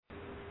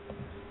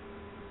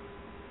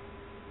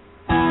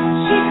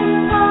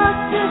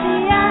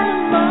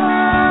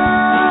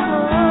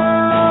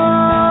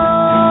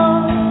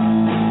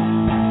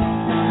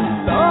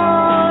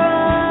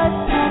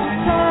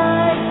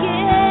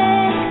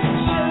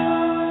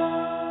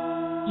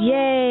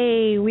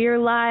we're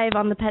live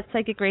on the Pet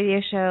Psychic Radio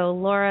Show.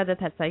 Laura, the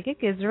Pet Psychic,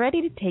 is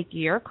ready to take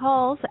your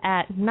calls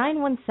at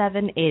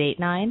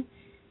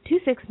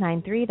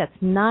 917-889-2693. That's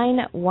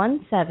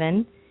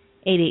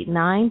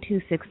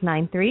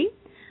 917-889-2693.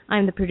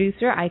 I'm the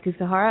producer, Aiku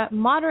Sahara,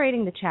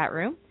 moderating the chat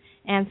room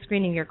and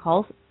screening your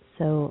calls.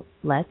 So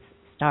let's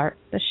start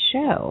the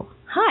show.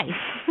 Hi.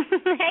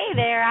 Hey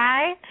there,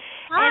 Hi.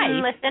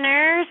 And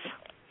listeners.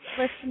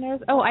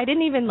 Oh, I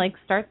didn't even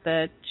start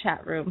the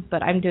chat room,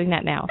 but I'm doing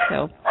that now.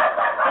 So.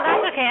 Oh,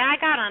 that's okay. I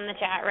got on the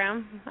chat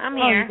room. I'm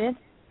here. Oh, you did?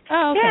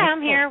 Oh, okay. Yeah,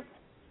 I'm here.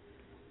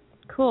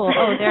 Cool.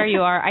 Oh, there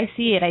you are. I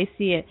see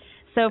it.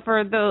 So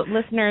for the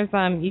listeners,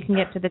 you can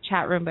get to the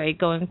chat room by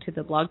going to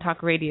the Blog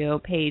Talk Radio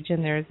page,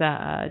 and there's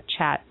a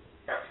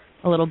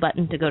little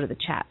button to go to the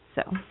chat.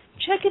 So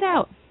check it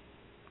out.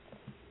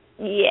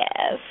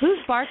 Yes.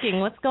 Who's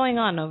barking? What's going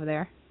on over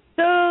there?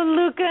 So,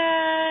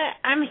 Luca,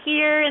 I'm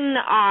here in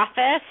the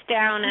office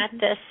down at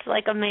this,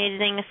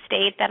 amazing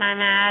estate that I'm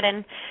at,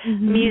 and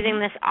I'm using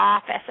this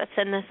office that's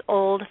in this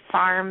old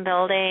farm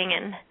building,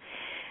 and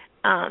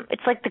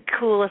it's, the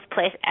coolest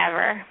place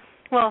ever.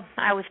 Well,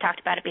 we've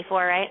talked about it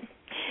before, right?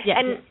 Yeah.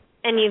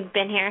 And you've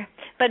been here.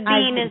 But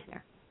Bean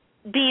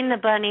the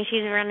bunny,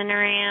 she's running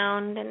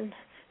around, and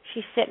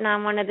she's sitting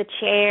on one of the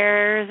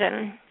chairs,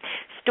 and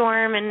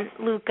Storm and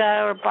Luca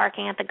are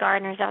barking at the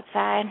gardeners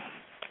outside.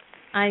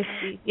 I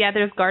see. Yeah,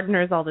 there's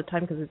gardeners all the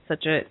time because it's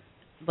such a,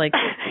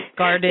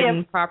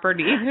 garden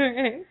property.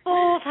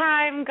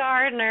 Full-time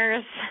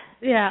gardeners.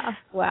 Yeah.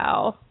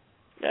 Wow.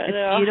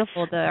 It's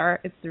beautiful there.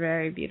 It's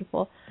very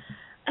beautiful.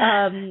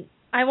 I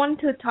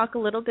wanted to talk a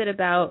little bit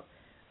about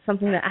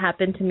something that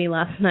happened to me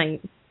last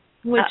night,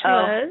 which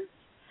was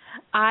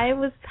I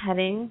was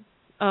petting.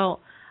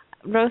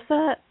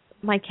 Rosa,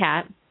 my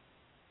cat,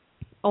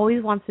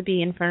 always wants to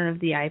be in front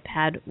of the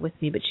iPad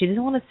with me, but she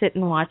doesn't want to sit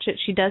and watch it.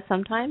 She does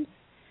sometimes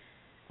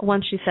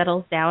once she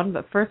settles down,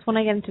 but first when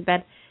I get into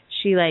bed,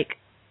 she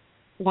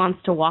wants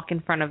to walk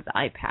in front of the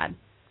iPad,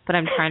 but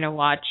I'm trying to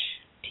watch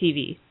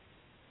TV.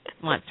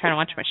 I'm trying to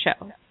watch my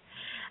show.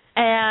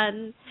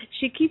 And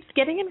she keeps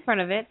getting in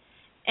front of it,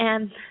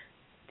 and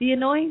the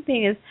annoying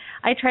thing is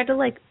I tried to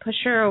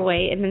push her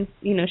away, and then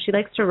she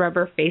likes to rub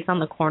her face on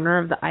the corner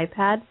of the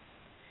iPad.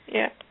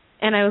 Yeah.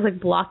 And I was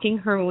blocking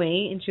her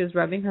away, and she was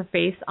rubbing her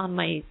face on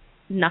my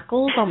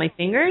knuckles, on my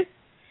fingers,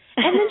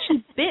 and then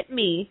she bit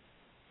me.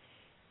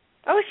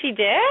 Oh, she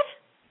did?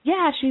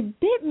 Yeah, she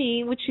bit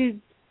me, which she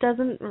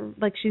doesn't,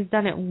 she's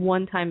done it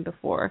one time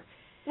before.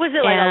 Was it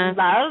a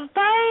love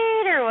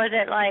bite, or was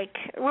it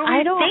what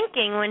were you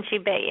thinking when she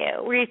bit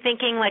you? Were you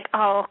thinking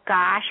oh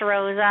gosh,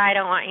 Rosa, I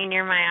don't want you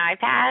near my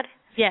iPad?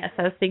 Yes,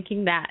 I was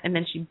thinking that, and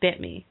then she bit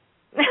me.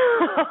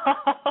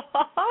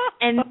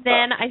 And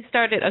then I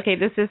started,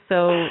 this is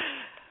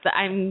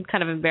I'm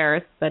kind of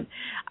embarrassed, but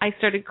I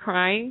started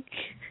crying.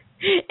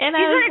 And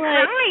you started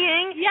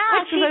crying?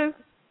 Yeah.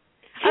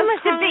 She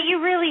must have bit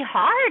you really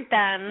hard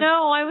then.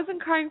 No, I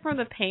wasn't crying from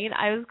the pain.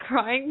 I was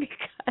crying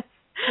because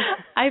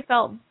I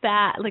felt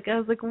bad. I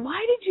was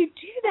why did you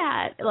do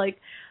that?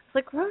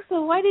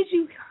 Rosa, why did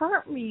you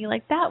hurt me?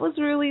 That was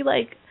really,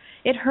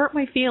 it hurt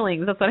my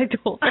feelings. That's what I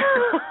told her.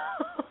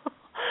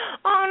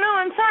 Oh, no,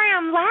 I'm sorry,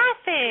 I'm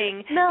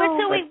laughing. No. But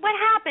so wait, what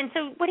happened?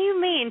 So what do you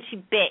mean she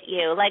bit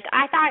you?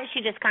 I thought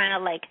she just kind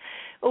of,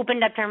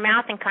 opened up her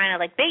mouth and kind of,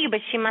 bit you, but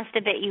she must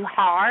have bit you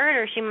hard,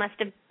 or she must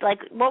have,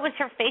 what was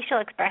her facial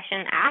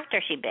expression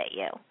after she bit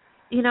you?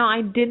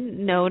 I didn't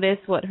notice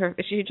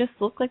she just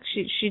looked like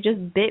she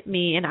just bit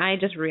me, and I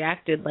just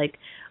reacted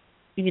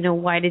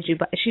why did you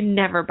bite? She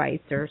never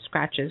bites or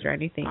scratches or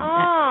anything.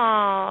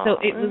 Oh, so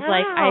it was no.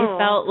 I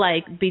felt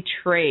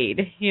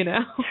betrayed,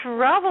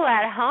 Trouble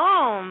at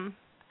home.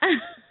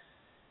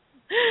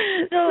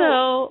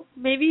 So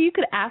maybe you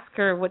could ask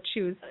her what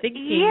she was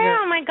thinking. Yeah,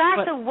 oh my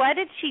gosh, so what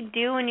did she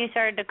do when you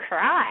started to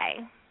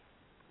cry?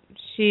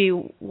 She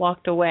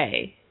walked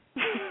away.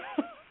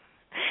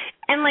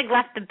 And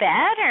left the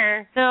bed,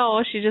 or?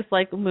 No, she just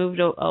moved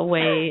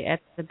away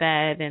at the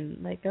bed,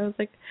 and I was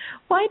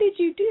why did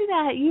you do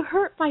that? You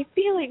hurt my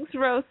feelings,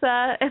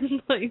 Rosa.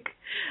 And I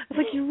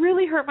was you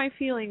really hurt my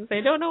feelings.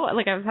 I don't know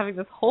what. I was having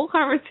this whole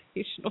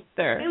conversation with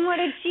her. And what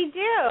did she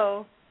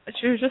do?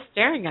 She was just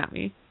staring at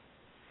me.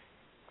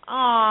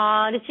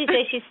 Aw, did she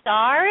say she's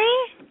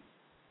sorry?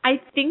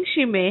 I think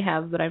she may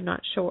have, but I'm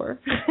not sure.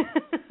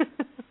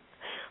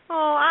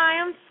 Oh, I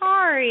am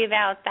sorry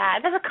about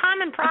that. That's a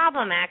common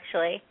problem,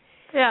 actually.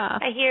 Yeah.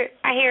 I hear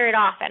it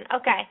often.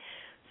 Okay.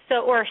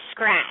 So, or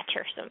scratch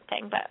or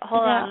something. But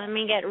hold on, let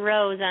me get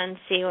Rosa and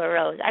see what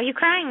Rosa. Are you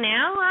crying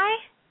now,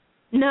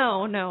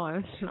 No, I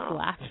was just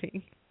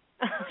laughing.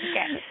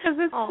 Okay. Because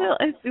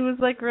it was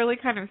really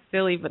kind of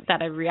silly, but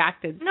that I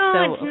reacted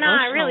No, it's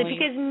not really,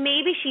 because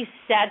maybe she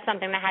said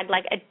something that had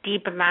a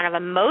deep amount of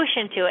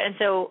emotion to it, and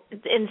so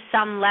in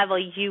some level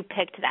you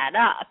picked that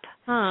up.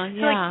 Yeah.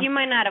 So you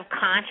might not have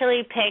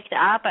consciously picked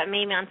up, but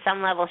maybe on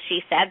some level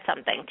she said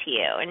something to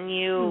you, and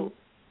you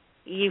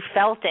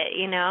felt it,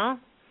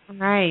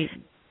 Right.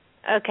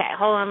 Okay,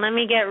 hold on. Let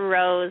me get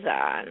Rose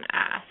on.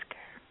 Ask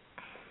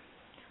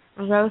her.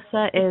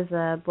 Rosa is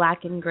a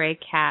black and gray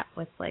cat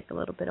with like a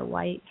little bit of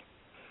white.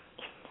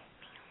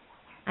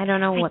 I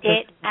don't know what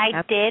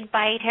I did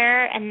bite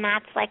her, and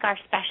that's like our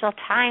special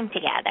time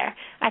together.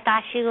 I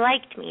thought she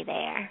liked me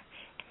there.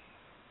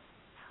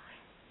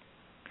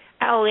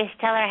 I always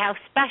tell her how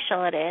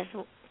special it is,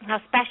 how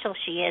special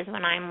she is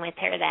when I'm with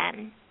her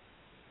then.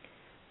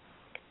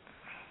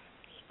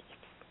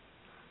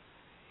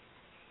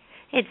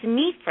 It's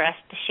neat for us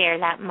to share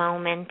that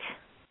moment.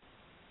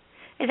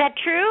 Is that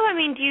true? I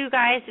mean, is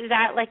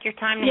that like your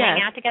time to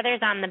hang out together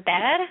is on the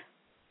bed?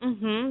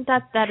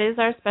 That is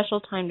our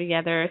special time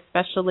together,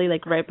 especially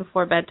like right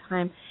before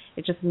bedtime.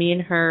 It's just me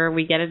and her.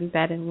 We get in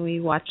bed and we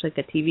watch like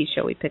a TV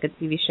show. We pick a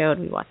TV show and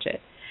we watch it.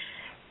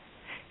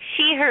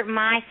 She hurt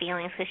my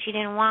feelings because she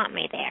didn't want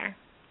me there.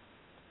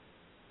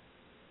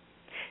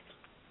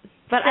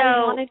 But I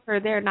wanted her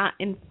there, not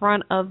in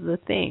front of the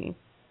thing.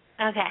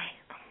 Okay.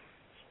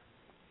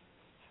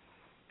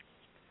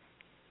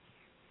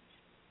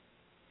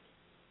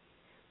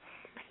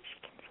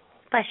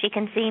 But she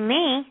can see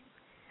me.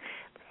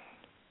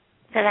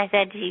 Because I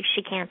said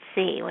she can't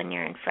see when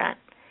you're in front.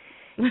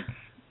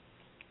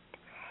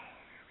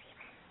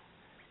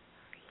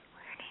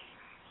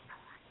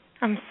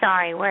 I'm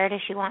sorry. Where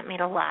does she want me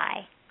to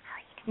lie?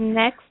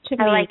 Next to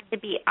me. I like to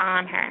be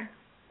on her.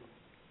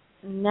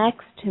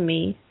 Next to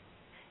me.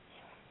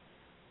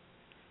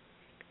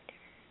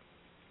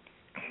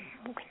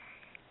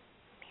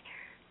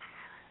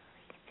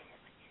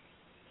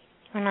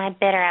 When I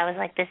bit her, I was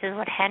like, this is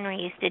what Henry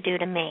used to do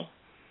to me.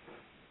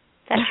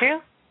 Is that true?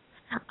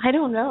 I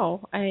don't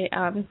know. I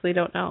honestly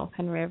don't know if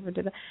Henry ever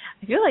did that.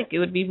 I feel like it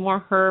would be more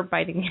her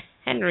biting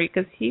Henry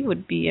because he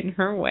would be in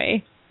her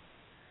way.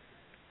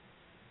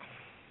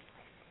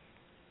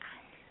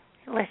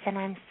 Listen,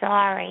 I'm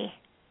sorry.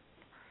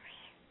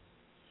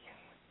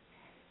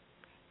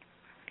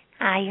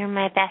 You're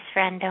my best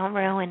friend. Don't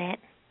ruin it.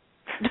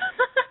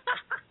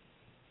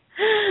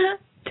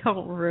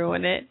 Don't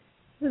ruin it.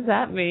 What does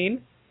that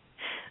mean?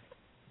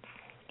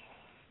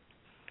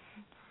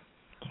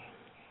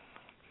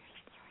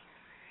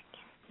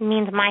 It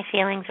means my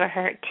feelings were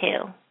hurt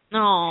too.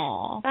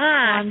 Oh.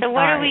 So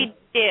what do we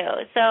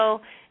do? So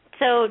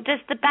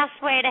just the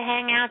best way to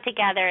hang out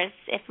together is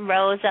if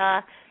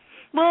Rosa.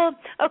 Well,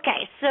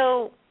 okay.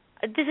 So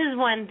this is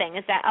one thing,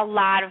 is that a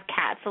lot of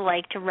cats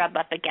like to rub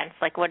up against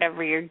like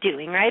whatever you're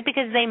doing, right?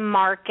 Because they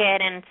mark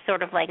it and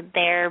sort of like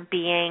they're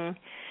being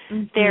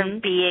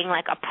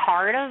like a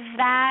part of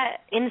that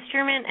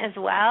instrument as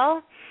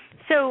well.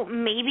 So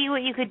maybe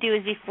what you could do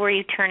is before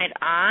you turn it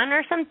on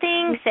or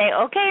something, say,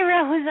 okay,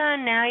 Rosa,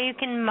 now you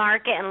can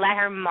mark it, and let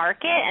her mark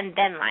it and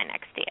then lie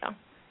next to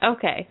you.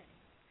 Okay.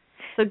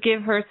 So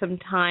give her some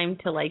time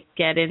to like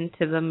get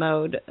into the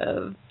mode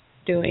of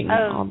doing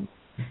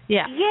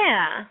Yeah.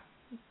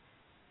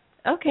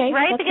 Okay.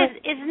 Right, because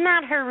isn't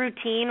that her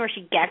routine where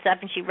she gets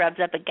up and she rubs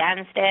up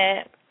against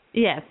it?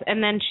 Yes,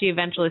 and then she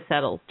eventually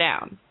settles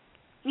down.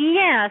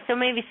 Yeah, so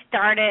maybe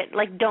start it,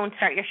 like don't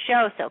start your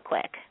show so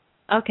quick.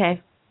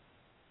 Okay.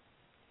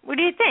 What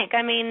do you think?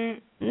 I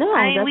mean,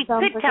 we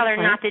could tell her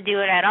not to do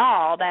it at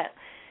all, but...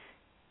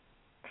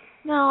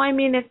 No, I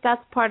mean, if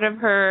that's part of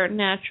her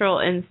natural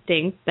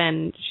instinct,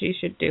 then she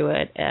should do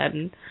it,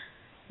 and,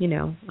 you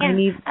know, I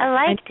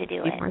like to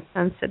do it. Be more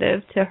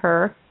sensitive to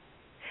her.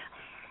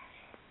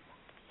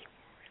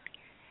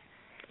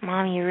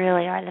 Mom, you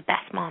really are the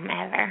best mom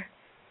ever.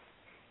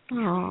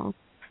 Oh.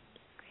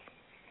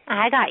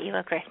 I got you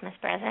a Christmas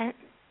present.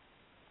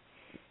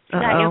 She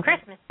got you a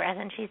Christmas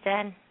present, she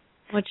said.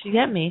 What'd she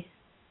get me?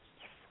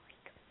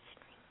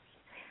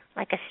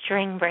 Like a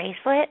string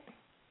bracelet.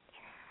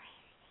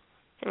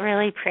 It's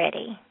really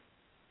pretty.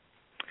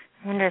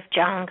 I wonder if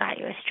John got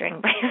you a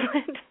string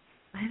bracelet.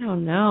 I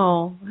don't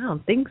know. I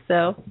don't think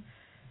so.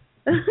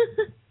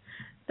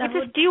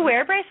 Do you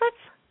wear bracelets?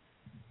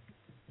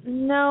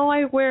 No,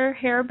 I wear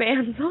hair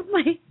bands on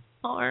my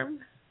arm.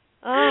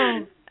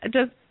 Oh.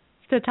 Just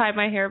to tie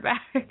my hair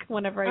back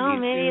whenever I need to. Oh,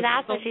 maybe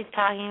that's what she's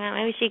talking about.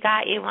 Maybe she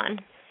got you one.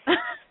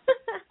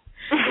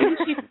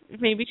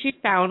 Maybe she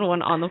found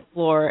one on the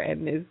floor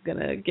and is going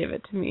to give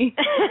it to me.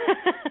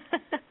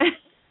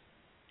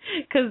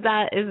 Because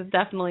that is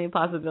definitely a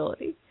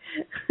possibility.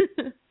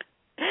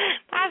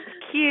 That's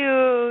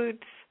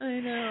cute. I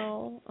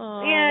know.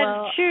 Oh,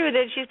 it's true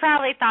that she's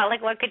probably thought,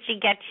 like, what could she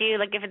get you?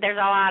 Like, if there's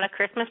a lot of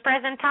Christmas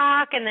present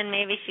talk, and then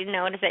maybe she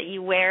noticed that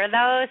you wear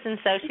those, and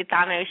so she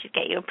thought maybe she'd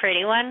get you a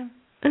pretty one.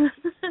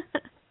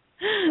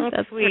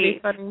 That's pretty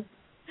funny.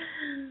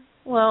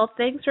 Well,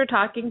 thanks for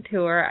talking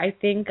to her. I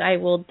think I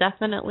will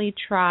definitely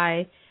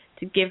try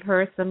to give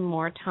her some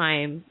more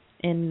time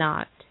and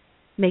not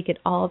make it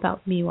all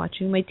about me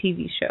watching my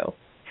TV show.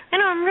 I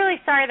know, I'm really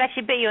sorry that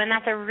she bit you, and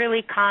that's a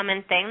really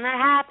common thing that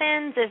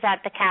happens, is that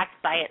the cats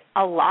bite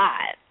a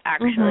lot,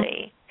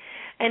 actually.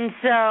 And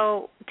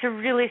so to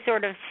really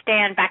sort of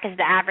stand back as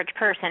the average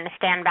person, to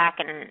stand back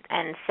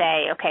and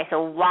say, okay,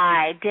 so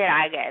why did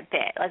I get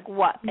bit? Like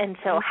what? And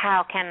so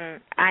how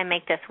can I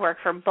make this work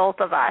for both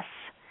of us?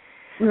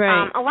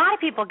 Right. A lot of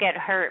people get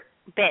hurt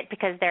bit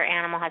because their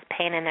animal has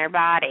pain in their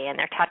body and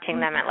they're touching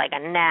them at like a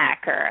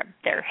neck or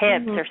their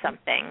hips or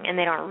something, and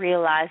they don't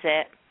realize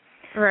it.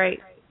 Right.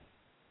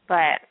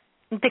 But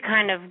to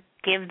kind of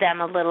give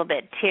them a little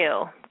bit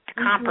too, to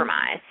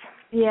compromise.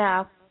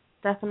 Yeah,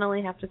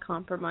 definitely have to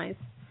compromise.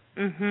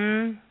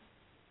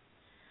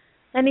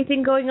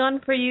 Anything going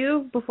on for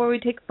you before we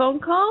take a phone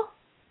call?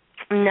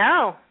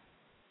 No.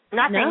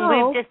 Nothing.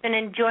 No. We've just been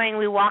enjoying.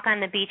 We walk on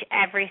the beach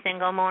every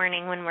single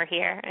morning when we're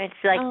here. It's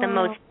like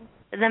the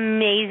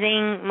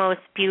amazing,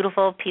 most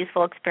beautiful,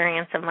 peaceful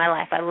experience of my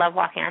life. I love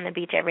walking on the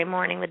beach every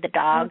morning with the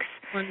dogs.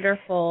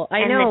 Wonderful.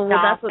 I know. Well,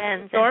 that's what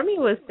Stormy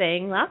was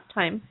saying last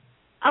time.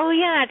 Oh,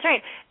 yeah, that's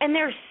right. And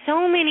there's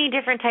so many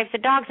different types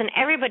of dogs, and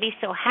everybody's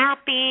so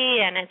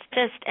happy, and it's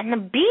just, and the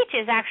beach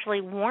is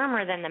actually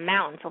warmer than the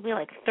mountains. It'll be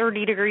like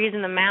 30 degrees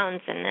in the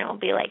mountains, and it'll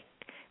be like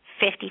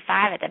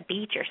 55 at the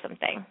beach or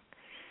something.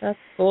 That's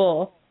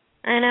cool.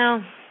 I know.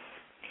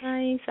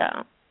 Nice.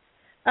 So,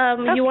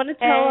 you want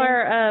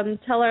to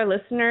tell our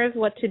listeners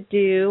what to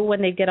do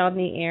when they get on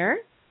the air?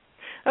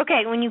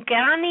 Okay, when you get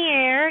on the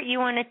air, you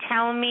want to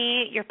tell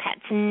me your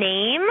pet's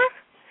name,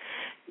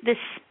 the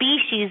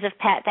species of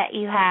pet that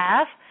you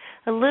have,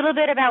 a little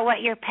bit about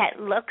what your pet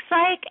looks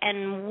like,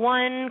 and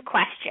one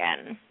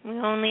question. We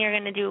only are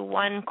going to do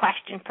one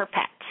question per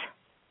pet.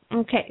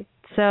 Okay,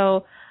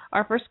 so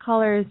our first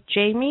caller is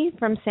Jamie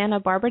from Santa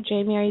Barbara.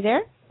 Jamie, are you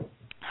there?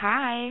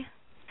 Hi.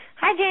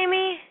 Hi,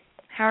 Jamie.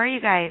 How are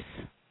you guys?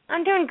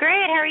 I'm doing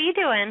great. How are you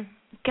doing?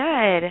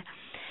 Good.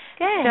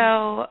 Good.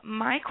 So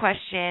my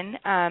question,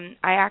 I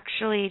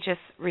actually just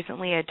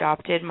recently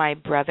adopted my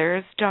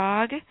brother's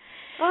dog.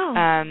 Oh.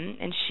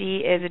 And she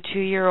is a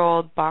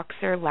 2-year-old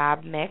boxer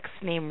lab mix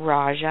named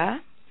Raja.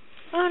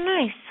 Oh,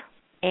 nice.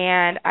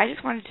 And I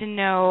just wanted to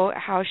know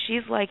how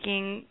she's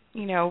liking,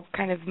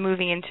 kind of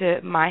moving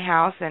into my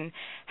house, and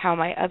how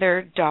my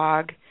other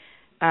dog,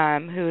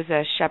 who's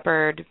a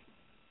shepherd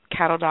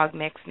cattle dog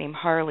mix named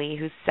Harley,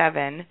 who's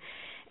 7,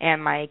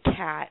 and my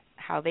cat,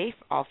 how they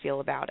all feel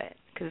about it.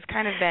 Because it's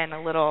kind of been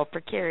a little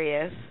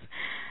precarious.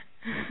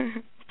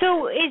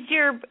 So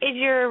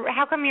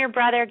how come your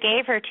brother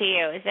gave her to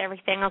you? Is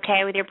everything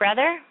okay with your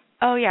brother?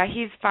 Oh yeah,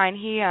 he's fine.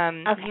 He's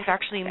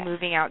actually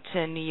moving out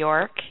to New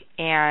York,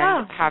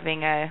 and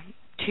having a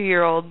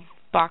 2-year-old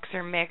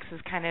boxer mix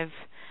is kind of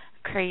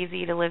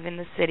crazy to live in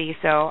the city,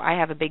 so I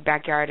have a big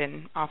backyard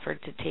and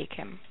offered to take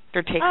him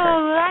or take her.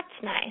 Oh,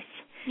 that's nice.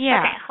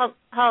 Yeah. Okay,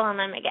 hold on,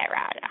 let me get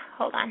Rada.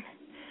 Hold on.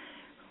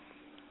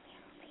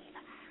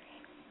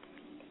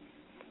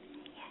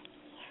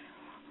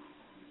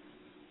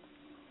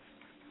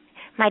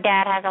 My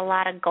dad has a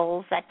lot of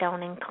goals that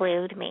don't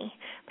include me.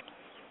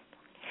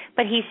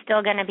 But he's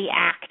still going to be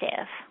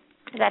active.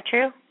 Is that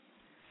true?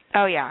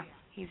 Oh, yeah.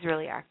 He's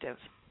really active.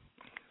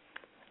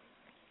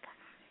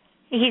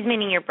 He's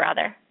meaning your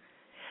brother.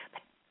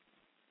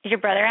 Is your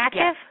brother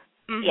active?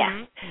 Yeah. Mm-hmm.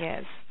 Yeah. He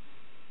is.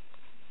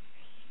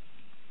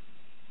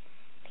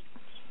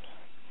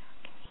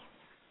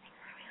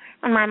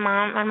 When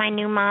my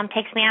new mom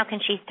takes me out, can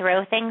she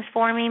throw things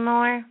for me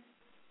more?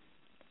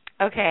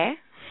 Okay.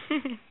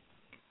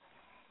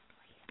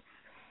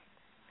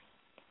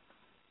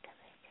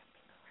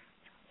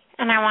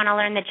 And I want to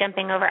learn the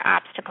jumping over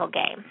obstacle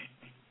game.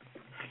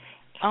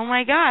 Oh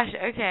my gosh,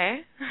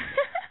 okay.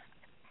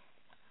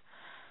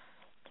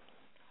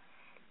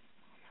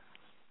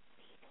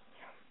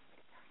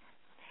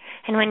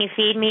 And when you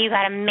feed me, you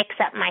got to mix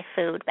up my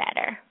food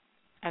better.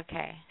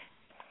 Okay.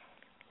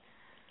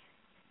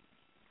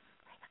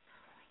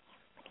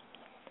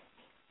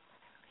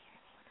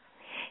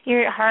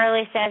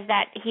 Harley says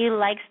that he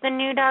likes the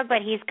new dog,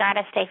 but he's got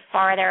to stay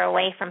farther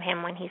away from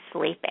him when he's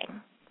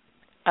sleeping.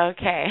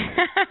 Okay.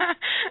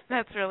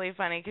 That's really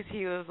funny because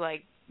he was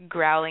like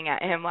growling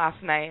at him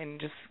last night and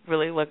just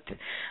really looked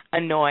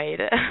annoyed.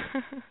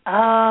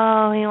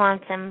 Oh, he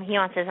wants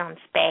his own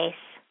space.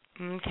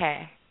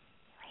 Okay.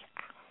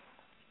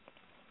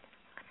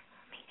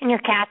 And your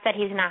cat said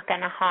he's not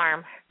going to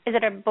harm. Is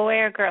it a boy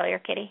or a girl, your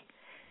kitty?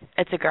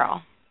 It's a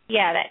girl.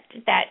 Yeah,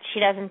 that she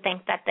doesn't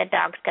think that the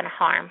dog's going to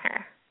harm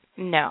her.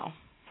 No.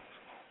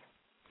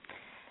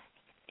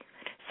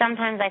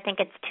 Sometimes I think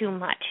it's too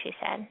much, she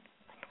said.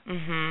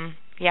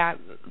 Yeah,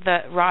 the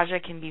Raja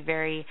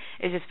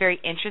is just very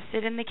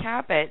interested in the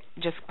cat, but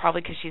just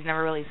probably because she's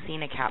never really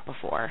seen a cat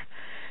before.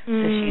 So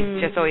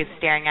she's just always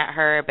staring at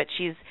her, but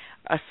she's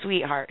a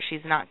sweetheart.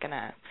 She's not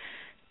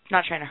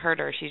trying to hurt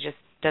her. She just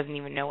doesn't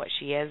even know what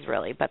she is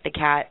really, but the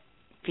cat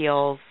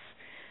feels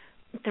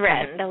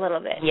threatened a little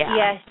bit. Yeah.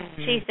 Yes,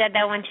 she said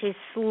that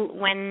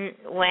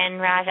when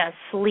Raja's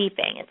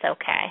sleeping, it's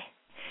okay.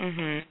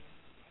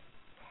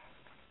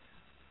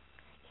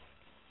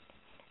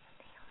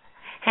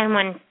 And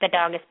when the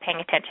dog is paying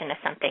attention to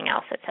something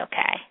else, it's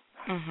okay.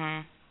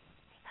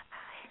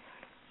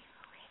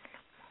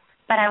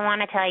 But I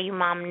want to tell you,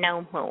 Mom,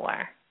 no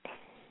more.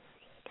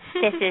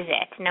 This is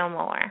it, no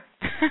more.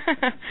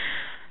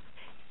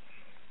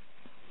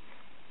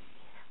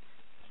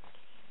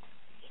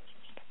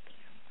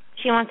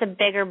 She wants a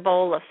bigger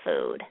bowl of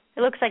food.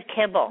 It looks like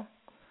kibble.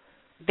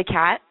 The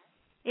cat?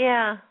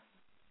 Yeah.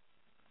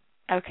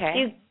 Okay.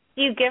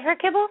 Do you give her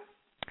kibble?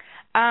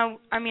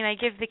 I mean, I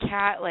give the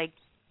cat like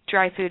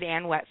dry food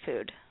and wet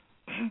food.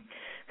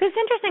 It's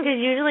interesting because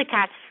usually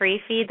cats free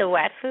feed the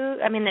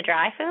the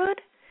dry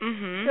food.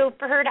 Mhm. So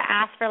for her to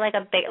ask for like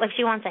a big, like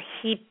she wants a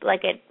heap,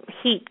 like it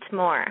heaped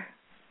more.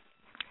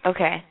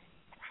 Okay.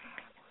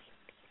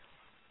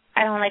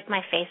 I don't like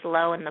my face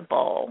low in the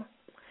bowl.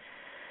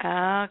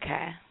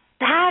 Okay.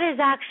 That is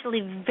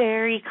actually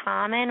very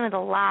common with a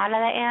lot of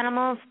the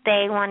animals.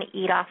 They want to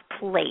eat off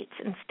plates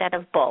instead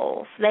of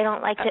bowls. They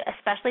don't like to,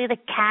 especially the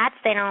cats,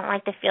 they don't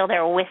like to feel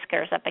their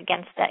whiskers up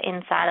against the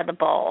inside of the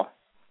bowl.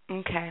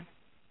 Okay.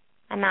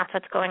 And that's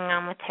what's going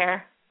on with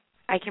her.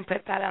 I can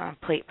put that on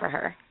a plate for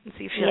her and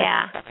see if she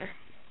likes it better.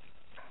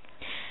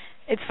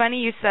 It's funny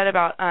you said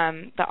about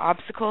the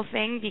obstacle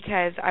thing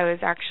because I was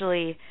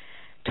actually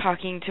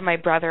talking to my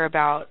brother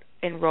about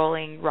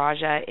enrolling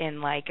Raja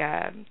in like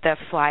the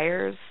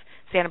Flyers,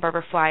 Santa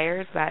Barbara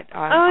Flyers, that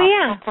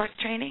obstacle course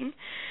training.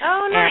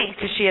 Oh, nice.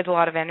 Because she has a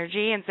lot of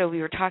energy, and so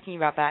we were talking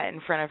about that in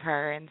front of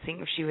her and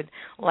seeing if she would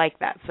like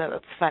that. So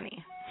that's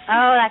funny.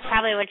 Oh, that's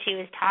probably what she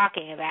was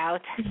talking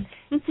about.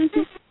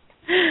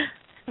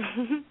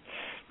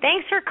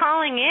 Thanks for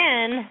calling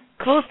in.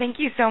 Cool. Thank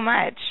you so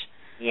much.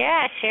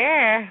 Yeah,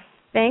 sure.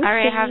 Thanks. All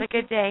right. Have a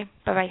good day.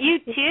 Bye-bye. You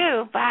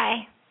too.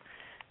 Bye.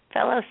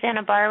 Fellow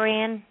Santa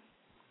Barbarian.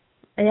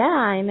 Yeah,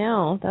 I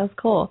know. That was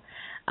cool.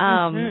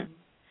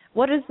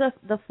 What is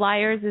the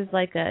Flyers? Is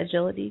like a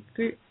agility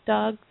group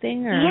dog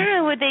thing, or?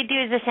 Yeah, what they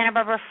do is the Santa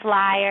Barbara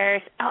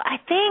Flyers. Oh, I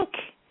think.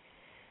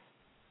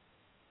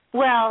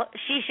 Well,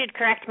 she should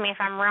correct me if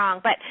I'm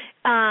wrong, but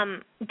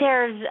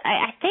there's.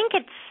 I think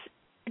it's.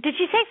 Did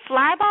you say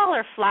flyball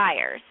or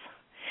Flyers?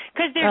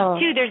 Because there's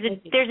two.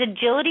 There's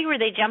agility where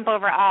they jump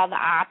over all the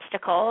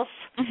obstacles.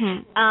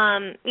 Mm-hmm.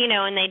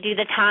 And they do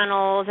the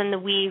tunnels and the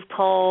weave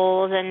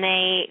poles and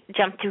they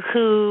jump through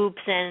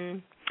hoops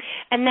and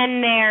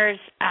then there's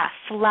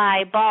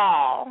fly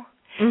ball,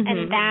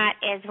 and that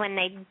is when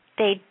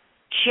they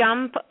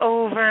jump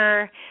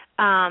over.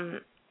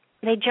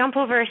 They jump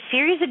over a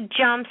series of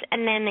jumps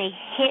and then they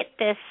hit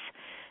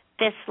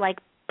this like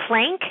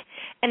plank,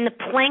 and the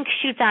plank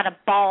shoots out a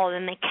ball,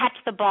 and they catch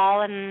the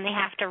ball, and then they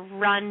have to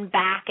run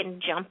back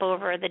and jump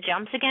over the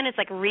jumps again. It's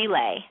like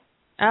relay.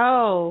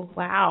 Oh,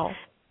 wow.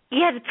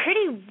 Yeah, it's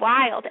pretty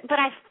wild. But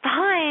I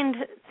find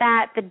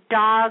that the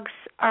dogs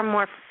are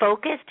more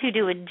focused who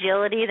do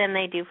agility than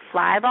they do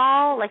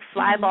flyball. Like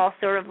flyball,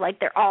 sort of like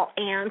they're all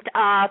amped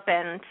up,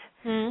 and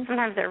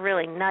sometimes they're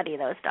really nutty,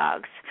 those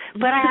dogs.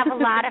 But I have a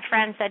lot of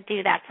friends that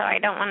do that, so I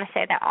don't want to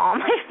say that all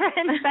my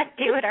friends that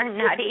do it are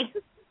nutty.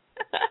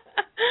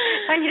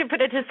 I need to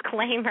put a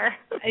disclaimer.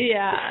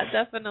 Yeah,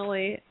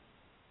 definitely.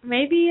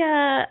 Maybe,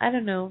 I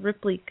don't know,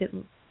 Ripley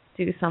could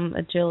do some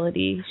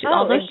agility.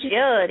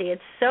 Agility.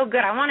 It's so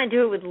good. I want to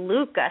do it with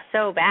Luca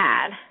so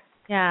bad.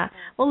 Yeah.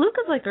 Well,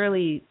 Luca's like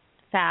really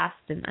fast,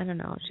 and I don't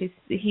know.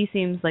 He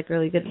seems like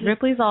really good.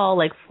 Ripley's all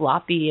like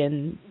floppy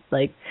and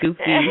like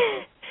goofy.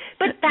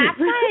 But that's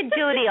why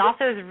agility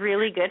also is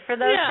really good for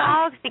those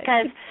dogs,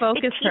 because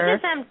it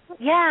teaches them.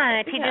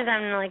 Yeah, it teaches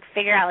them to like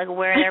figure out like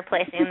where they're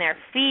placing their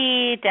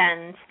feet,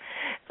 and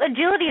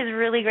agility is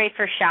really great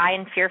for shy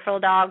and fearful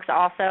dogs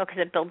also because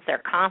it builds their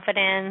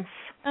confidence.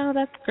 Oh,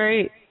 that's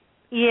great.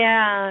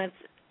 Yeah,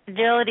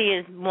 agility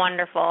is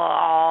wonderful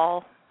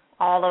all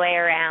the way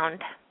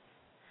around.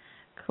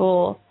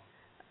 Cool.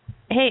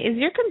 Hey, is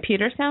your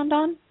computer sound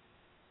on?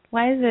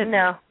 Why is it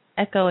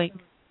echoing?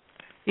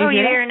 You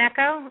hear an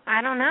echo?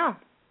 I don't know.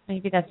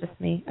 Maybe that's just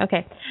me.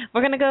 Okay.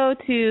 We're going to go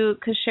to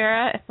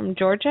Kashara from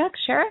Georgia.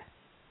 Kashara?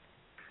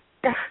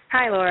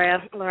 Hi, Laura.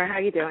 Laura, how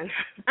are you doing?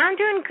 I'm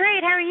doing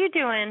great. How are you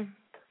doing?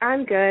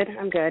 I'm good.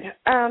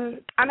 I'm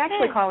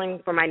actually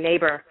calling for my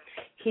neighbor.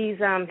 He's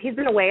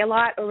been away a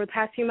lot over the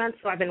past few months,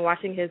 so I've been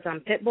watching his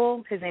pit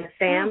bull. His name is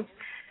Sam.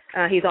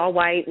 He's all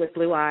white with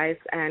blue eyes,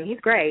 and he's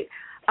great.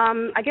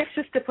 I guess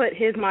just to put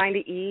his mind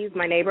at ease,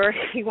 my neighbor,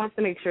 he wants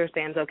to make sure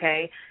Sam's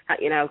okay,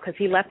 because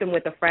he left him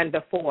with a friend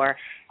before,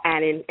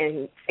 and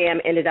Sam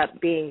ended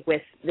up being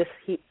with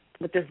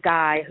this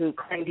guy who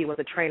claimed he was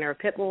a trainer of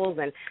pit bulls,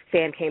 and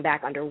Sam came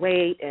back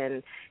underweight,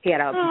 and he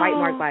had a bite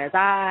mark by his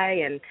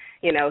eye, and,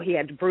 he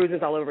had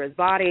bruises all over his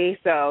body.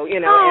 So,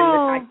 and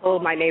I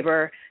told my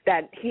neighbor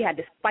that he had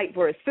to fight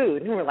for his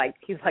food, and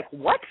he's like,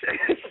 what?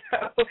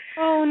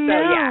 Oh,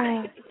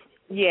 no. So,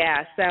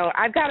 yeah, so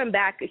I've got him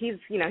back. He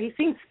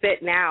seems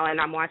fit now, and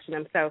I'm watching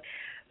him.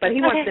 But he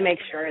wants to make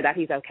sure that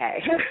he's okay.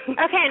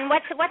 Okay, and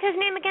what's his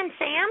name again?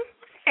 Sam.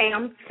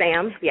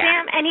 Yeah.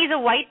 Sam, and he's a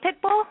white pit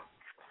bull.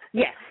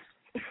 Yes.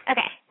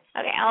 Okay,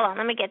 hold on.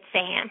 Let me get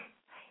Sam.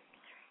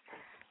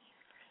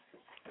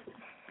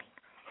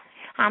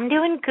 I'm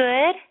doing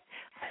good.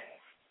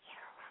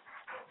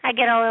 I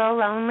get a little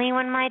lonely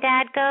when my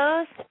dad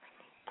goes,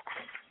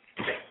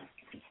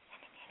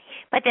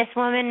 but this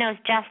woman knows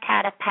just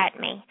how to pet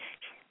me.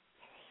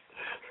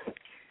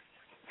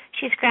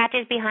 She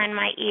scratches behind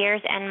my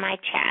ears and my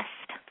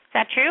chest. Is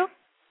that true?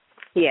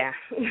 Yeah.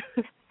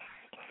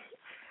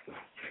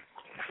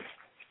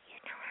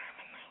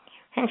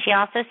 And she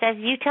also says,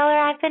 you tell her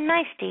I've been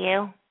nice to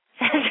you.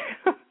 Is that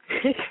true?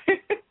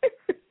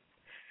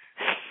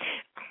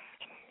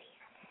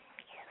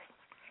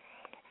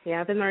 Yeah,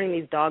 I've been learning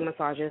these dog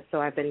massages, so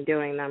I've been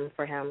doing them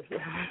for him.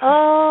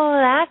 Oh,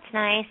 that's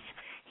nice.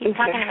 He's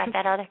talking about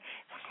that other.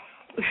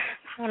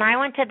 When I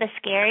went to the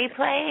scary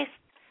place,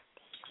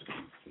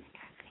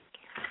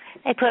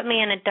 they put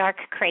me in a dark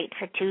crate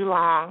for too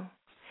long.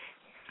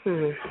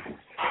 When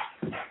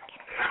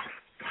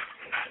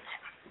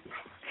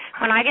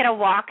I get a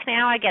walk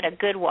now, I get a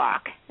good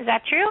walk. Is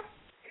that true?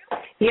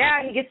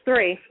 Yeah, he gets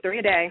 3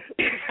 a day.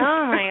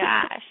 Oh, my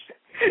gosh.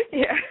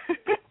 Yeah.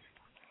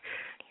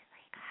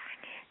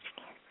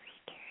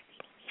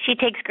 She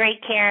takes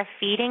great care of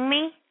feeding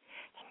me.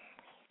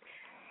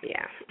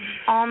 Yeah.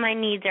 All my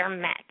needs are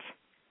met.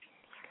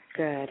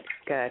 Good.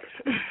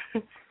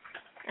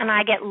 And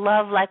I get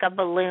love like a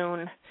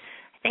balloon.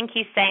 I think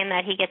he's saying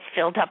that he gets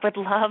filled up with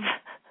love.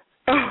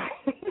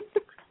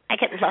 I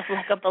get love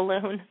like a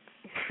balloon.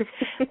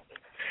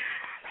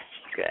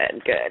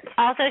 Good.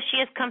 Also, she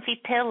has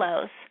comfy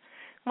pillows.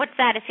 What's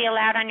that? Is he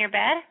allowed on your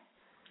bed?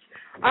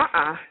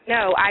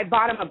 No, I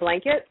bought him a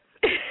blanket.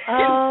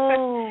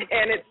 Oh.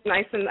 And it's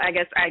nice, and I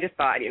guess I just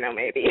thought,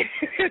 maybe.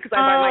 Because I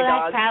buy my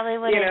dog. That's probably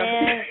what it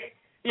is.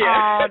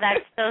 Yeah. Oh,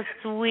 that's so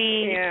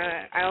sweet.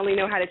 Yeah, I only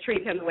know how to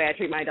treat him the way I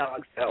treat my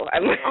dog, so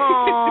I'm.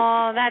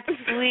 Oh, that's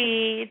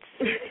sweet.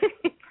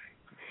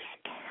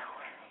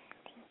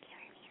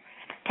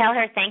 Tell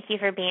her thank you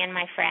for being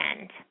my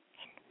friend.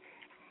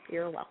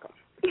 You're welcome.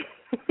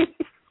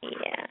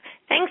 Yeah.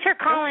 Thanks for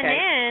calling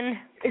in.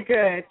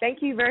 Good.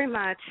 Thank you very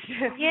much.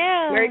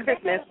 Yeah. Merry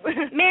Christmas.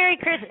 Merry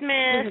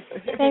Christmas.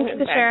 Thanks,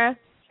 Tashara.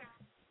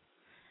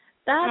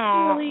 That's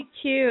really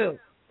cute.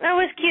 That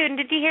was cute. And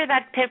did you hear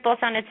that pit bull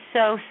sounded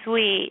so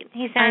sweet?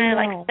 He sounded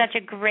like such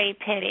a great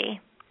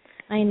pitty.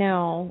 I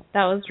know.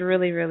 That was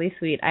really, really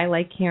sweet. I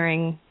like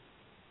hearing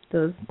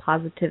those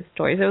positive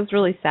stories. It was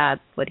really sad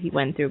what he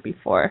went through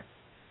before.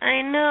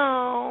 I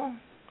know.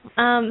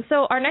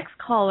 So our next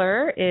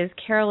caller is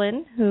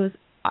Carolyn, who's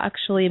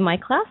actually my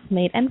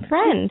classmate and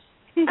friend.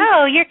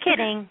 Oh, you're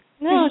kidding.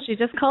 No, she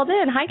just called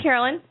in. Hi,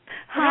 Carolyn.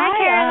 Hi,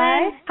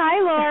 Carolyn. Hi,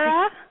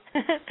 Laura.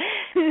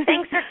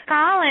 Thanks for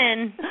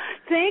calling.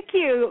 Thank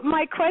you.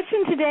 My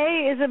question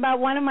today is about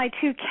one of my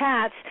 2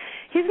 cats.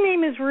 His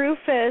name is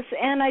Rufus,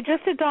 and I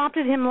just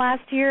adopted him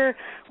last year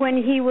when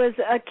he was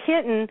a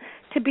kitten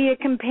to be a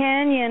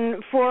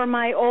companion for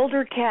my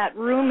older cat,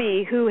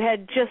 Rumi, who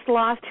had just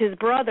lost his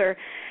brother.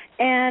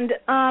 And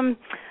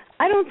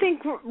I don't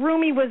think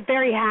Rumi was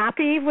very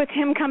happy with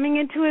him coming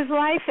into his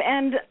life,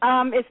 and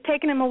it's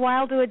taken him a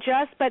while to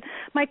adjust. But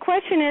my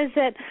question is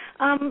that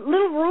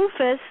little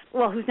Rufus,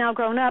 who's now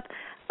grown up,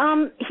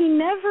 he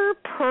never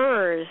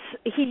purrs.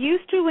 He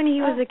used to when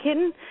he was a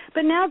kitten,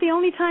 but now the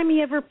only time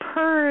he ever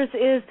purrs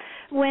is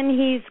when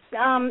he's,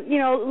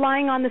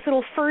 lying on this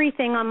little furry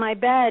thing on my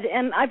bed.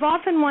 And I've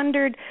often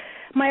wondered,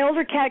 my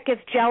older cat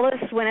gets jealous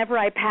whenever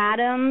I pat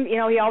him. He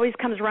always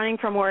comes running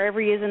from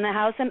wherever he is in the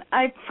house, and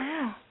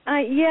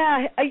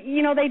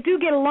they do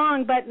get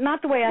along, but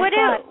not the way I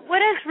thought. What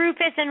does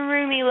Rufus and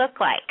Rumi look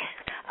like?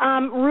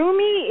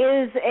 Rumi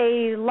is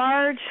a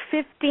large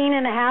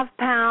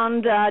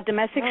 15.5-pound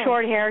domestic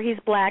short hair. He's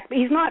black, but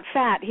he's not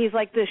fat. He's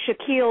like the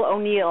Shaquille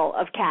O'Neal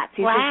of cats.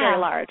 He's just very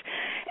large.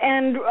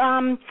 And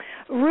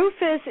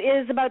Rufus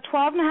is about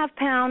 12.5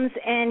 pounds,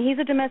 and he's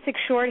a domestic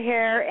short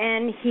hair,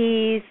 and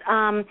he's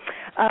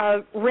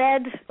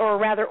red, or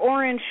rather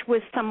orange,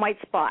 with some white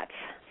spots.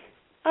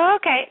 Oh,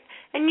 okay.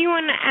 And you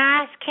want to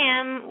ask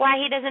him why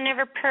he doesn't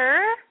ever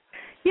purr?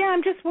 Yeah,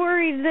 I'm just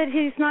worried that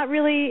he's not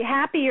really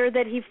happy, or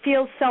that he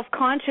feels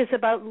self-conscious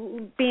about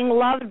being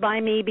loved by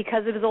me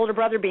because of his older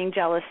brother being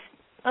jealous.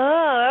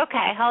 Oh,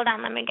 okay. Hold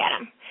on. Let me get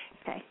him.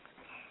 Okay.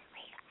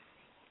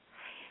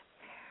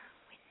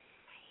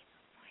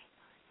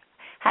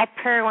 I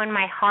purr when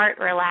my heart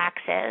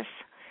relaxes.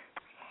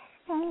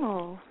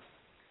 Oh.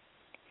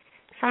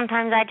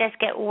 Sometimes I just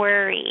get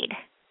worried.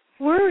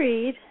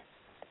 Worried?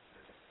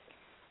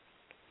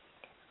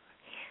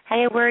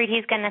 I get worried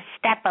he's going to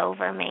step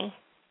over me.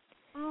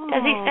 Oh.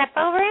 Does he step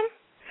over him?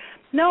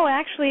 No,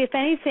 actually, if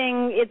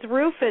anything, it's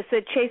Rufus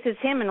that chases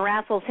him and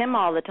wrestles him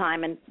all the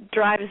time and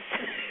drives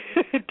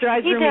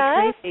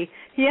Rumi crazy.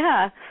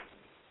 Yeah.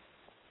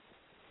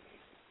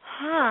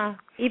 Huh.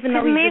 Even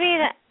though maybe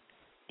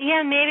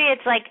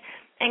it's like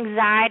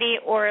anxiety,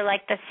 or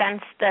like the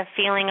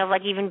feeling of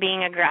like even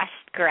being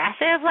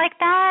aggressive like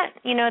that.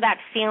 That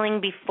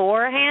feeling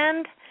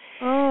beforehand.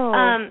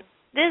 Oh.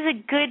 This is a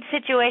good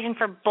situation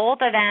for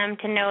both of them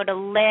to know to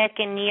lick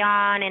and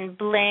yawn and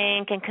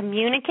blink and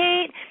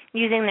communicate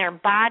using their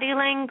body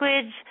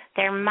language,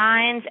 their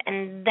minds,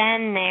 and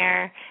then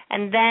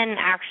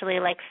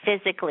actually like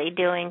physically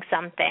doing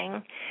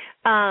something.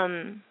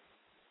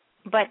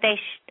 But they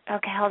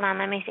okay, hold on,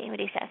 let me see what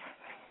he says.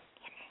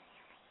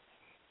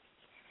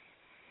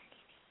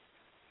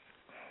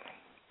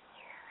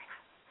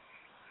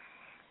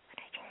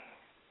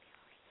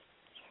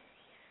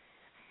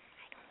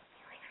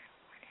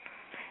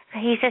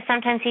 He says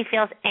sometimes he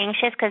feels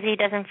anxious because he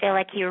doesn't feel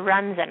like he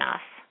runs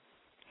enough.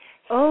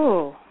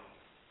 Oh.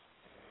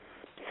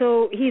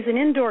 So he's an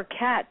indoor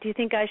cat. Do you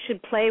think I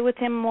should play with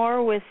him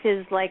more with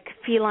his, like,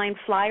 feline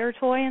flyer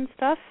toy and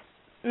stuff?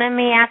 Let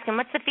me ask him,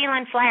 what's the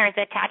feline flyer? Is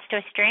it attached to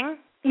a string?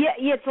 Yeah,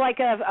 it's like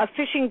a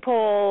fishing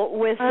pole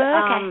with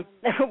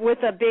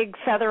with a big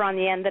feather on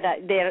the end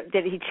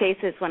that he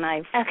chases when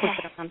I push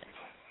it around.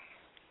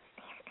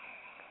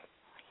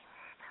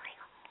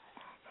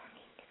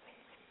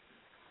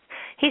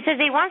 He says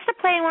he wants to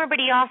play more, but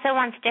he also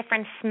wants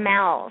different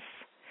smells.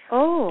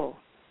 Oh,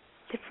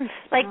 different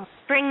smells. Like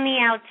bring the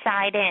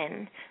outside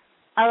in.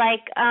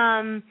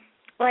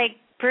 Like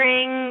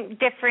bring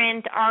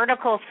different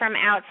articles from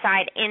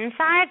outside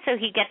inside so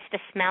he gets to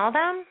smell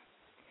them.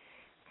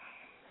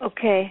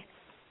 Okay.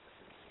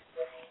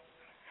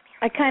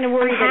 I kind of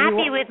worry I'm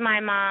happy with my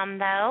mom,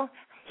 though.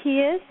 He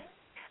is?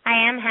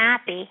 I am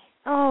happy.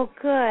 Oh,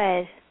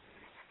 good.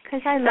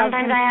 Because I love him.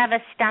 Sometimes I have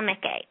a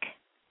stomach ache.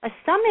 A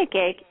stomach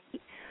ache?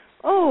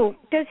 Oh,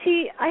 does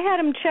he? I had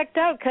him checked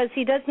out because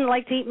he doesn't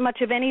like to eat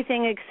much of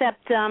anything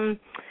except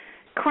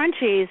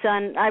crunchies,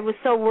 and I was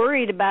so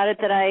worried about it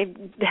that I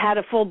had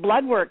a full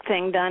blood work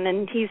thing done,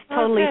 and he's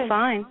totally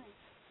fine.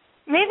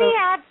 Maybe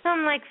add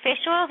some like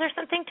fish oils or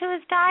something to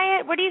his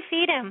diet. What do you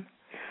feed him?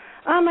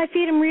 I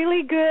feed him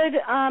really good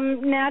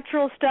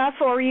natural stuff,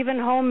 or even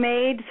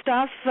homemade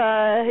stuff.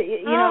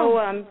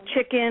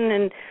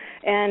 Chicken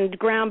and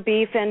ground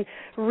beef, and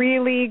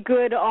really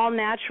good all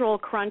natural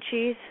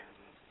crunchies.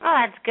 Oh,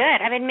 that's good.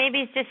 I mean,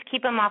 maybe just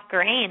keep him off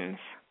grains.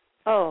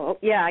 Oh,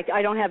 yeah,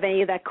 I don't have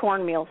any of that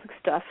cornmeal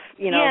stuff,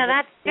 Yeah,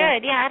 that's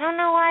good. Yeah, I don't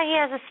know why he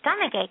has a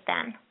stomach ache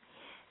then.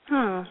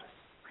 Huh.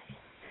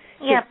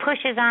 Yeah,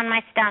 pushes on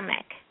my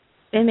stomach.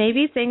 And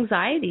maybe it's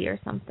anxiety or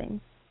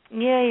something.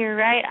 Yeah, you're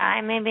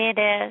right. Maybe it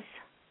is.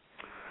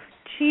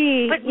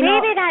 Gee. But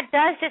maybe that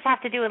does just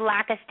have to do with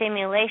lack of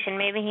stimulation.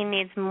 Maybe he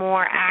needs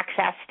more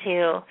access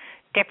to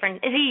different...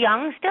 Is he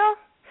young still?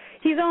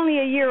 He's only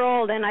a year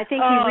old, and I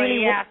think he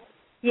really...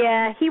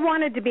 Yeah, he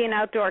wanted to be an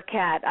outdoor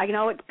cat. I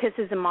know it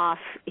pisses him off.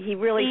 He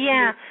really...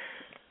 Yeah.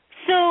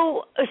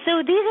 So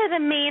these are the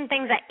main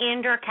things that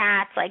indoor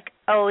cats,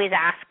 always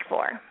ask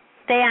for.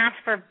 They ask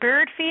for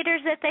bird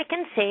feeders that they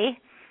can see,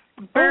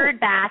 bird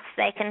baths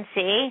they can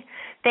see.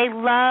 They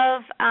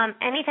love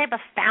any type of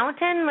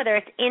fountain, whether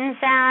it's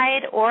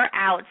inside or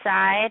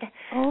outside,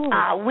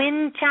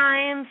 wind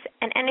chimes,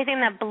 and anything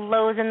that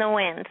blows in the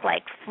wind,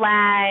 like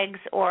flags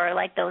or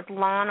like those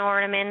lawn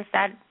ornaments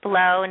that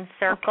blow in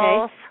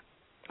circles.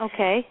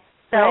 Okay.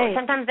 So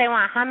sometimes they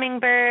want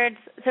hummingbirds.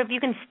 So if you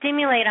can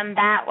stimulate them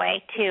that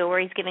way, too, where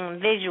he's giving them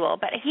visual.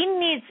 But he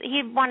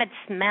wanted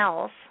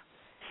smells.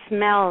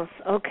 Smells,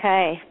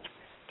 okay.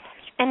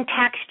 And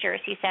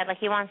textures, he said. Like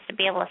he wants to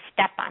be able to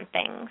step on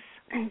things.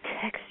 And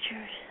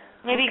textures.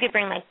 Maybe you could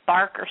bring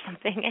bark or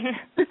something in.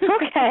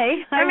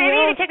 Okay. Or maybe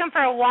you could take him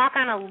for a walk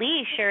on a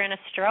leash or in a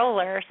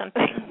stroller or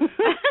something.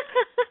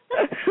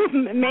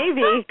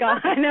 Maybe.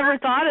 God, I never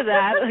thought of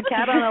that. A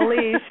cat on a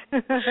leash.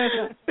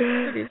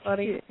 Pretty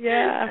funny.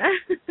 Yeah.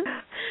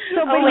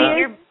 So,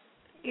 wait,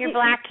 your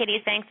black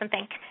kitty's saying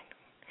something.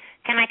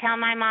 Can I tell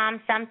my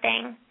mom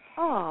something?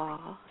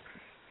 Oh.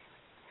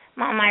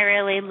 Mom, I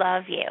really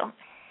love you.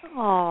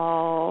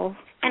 Oh.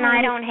 And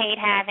I don't hate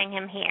having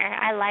him here.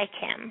 I like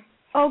him.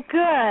 Oh,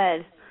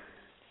 good.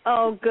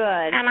 Oh, good.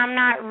 And I'm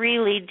not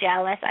really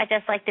jealous. I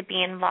just like to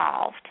be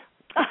involved.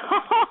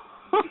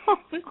 Oh,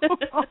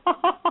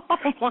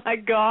 my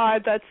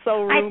God. That's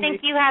so rude. I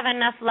think you have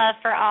enough love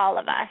for all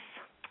of us.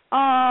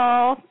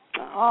 Oh,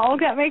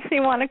 that makes me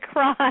want to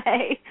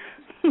cry.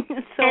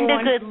 And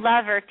a good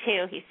lover,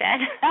 too, he said.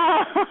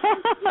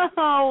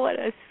 Oh, what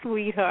a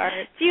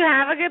sweetheart. Do you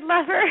have a good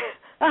lover?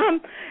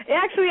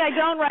 Actually, I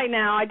don't right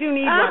now. I do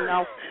need one,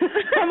 though.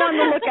 I'm on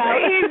the lookout.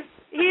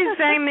 He's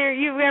saying there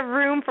you have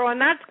room for one.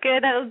 That's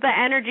good. The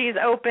energy is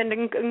opened,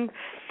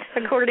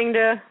 according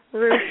to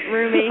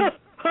Rumi.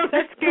 Oh,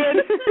 that's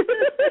good.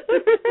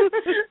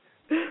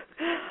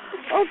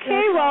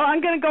 Okay, well,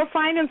 I'm going to go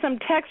find him some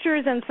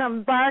textures and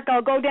some bark.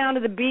 I'll go down to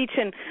the beach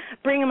and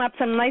bring him up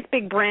some nice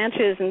big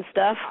branches and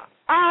stuff.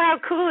 Oh, how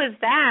cool is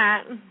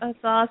that?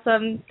 That's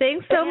awesome.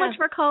 Thanks so much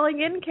for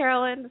calling in,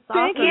 Carolyn. It's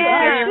awesome.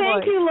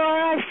 Thank you,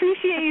 Laura. I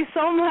appreciate you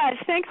so much.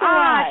 Thanks a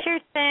lot. Sure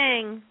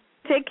thing.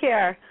 Take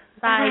care.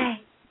 Bye.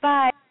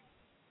 Bye.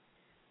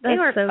 They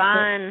were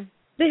fun.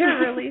 They were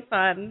really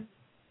fun.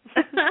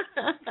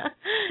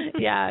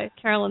 Yeah,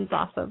 Carolyn's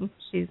awesome.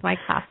 She's my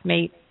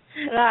classmate.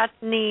 That's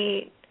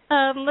neat.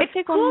 Let's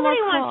take one more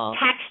call.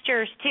 Wants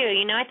textures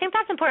too, I think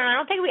that's important. I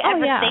don't think we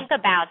ever think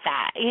about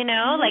that,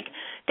 Mm-hmm. Like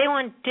they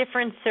want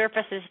different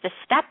surfaces to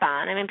step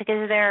on. I mean,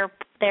 because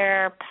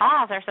their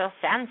paws are so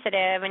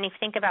sensitive, and you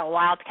think about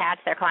wild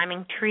cats, they're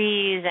climbing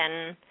trees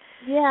and...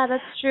 Yeah,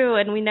 that's true,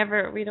 and we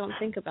don't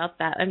think about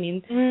that. I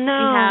mean, we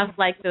have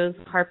those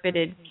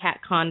carpeted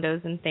cat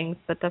condos and things,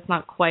 but that's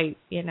not quite,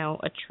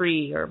 a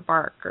tree or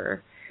bark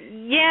or...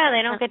 Yeah,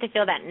 they don't get to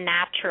feel that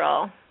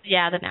natural.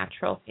 Yeah, the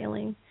natural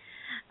feeling.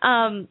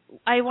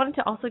 I wanted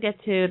to also get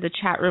to the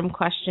chat room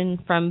question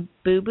from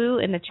Boo Boo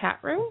in the chat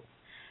room.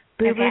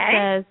 Boo Boo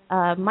says,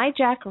 my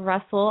Jack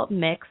Russell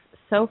mix,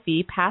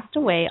 Sophie, passed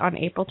away on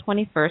April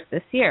 21st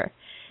this year.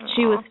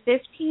 She was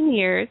 15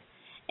 years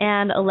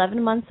and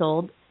 11 months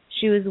old.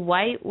 She was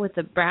white with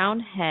a brown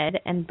head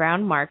and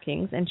brown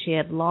markings, and she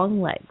had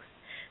long legs.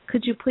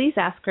 Could you please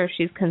ask her if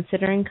she's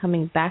considering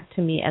coming back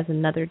to me as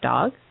another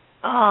dog?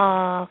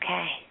 Oh,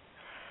 okay.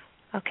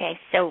 Okay,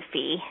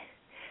 Sophie.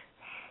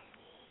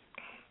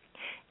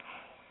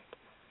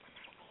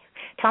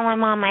 Tell my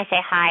mom I say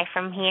hi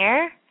from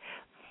here.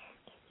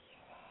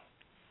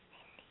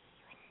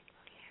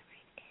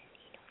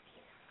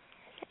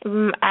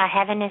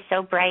 Heaven is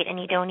so bright and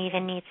you don't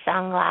even need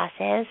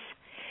sunglasses.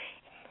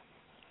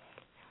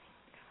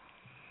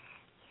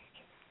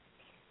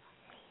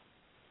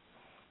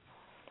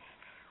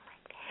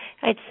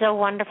 It's so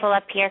wonderful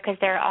up here because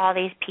there are all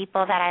these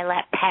people that I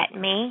let pet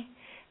me.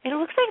 It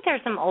looks like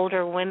there's some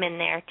older women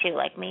there too,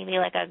 like maybe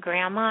like a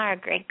grandma or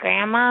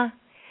great-grandma.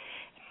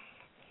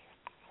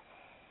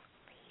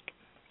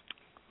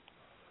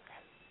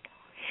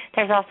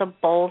 There's also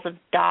bowls of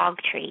dog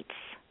treats.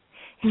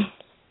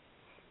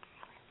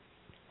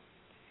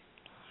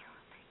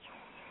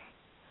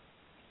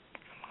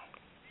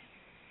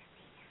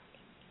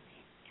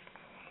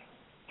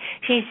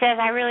 She says,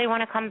 I really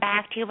want to come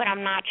back to you, but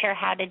I'm not sure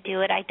how to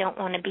do it. I don't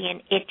want to be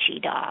an itchy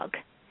dog.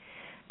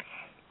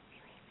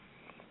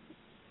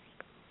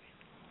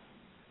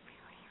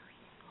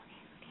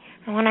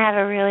 I want to have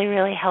a really,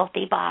 really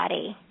healthy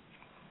body.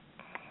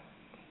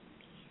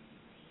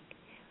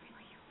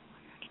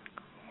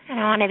 And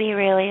I want to be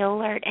really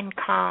alert and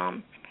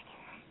calm.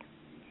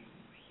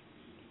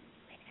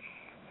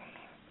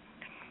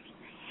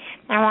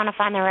 I want to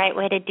find the right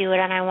way to do it,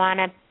 and I want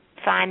to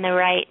find the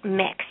right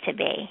mix to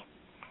be.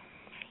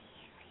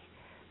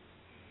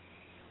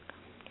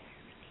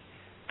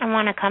 I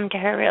want to come to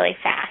her really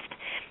fast.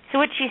 So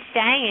what she's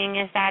saying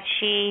is that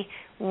she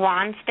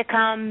wants to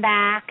come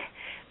back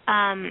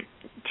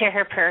to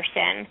her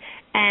person,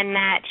 and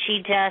that she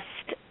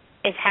just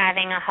is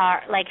having a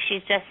hard, like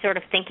she's just sort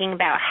of thinking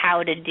about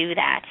how to do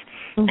that.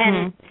 Mm-hmm.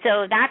 And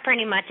so that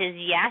pretty much is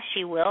yes,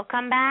 she will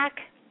come back.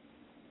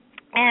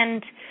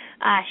 And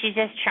she's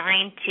just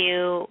trying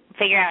to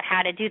figure out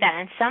how to do that.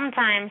 And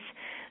sometimes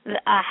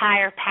a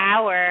higher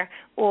power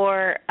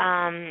or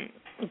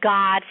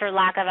God, for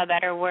lack of a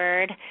better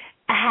word,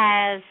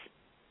 has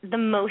the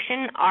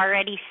motion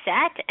already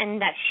set, and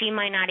that she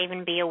might not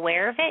even be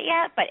aware of it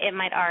yet, but it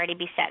might already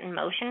be set in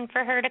motion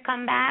for her to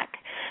come back.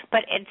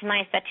 But it's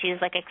nice that she's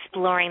like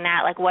exploring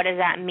that, like what does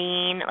that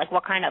mean, like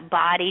what kind of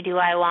body do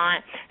I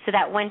want, so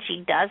that when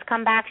she does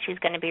come back, she's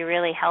going to be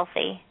really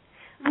healthy.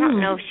 I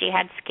don't know if she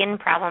had skin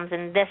problems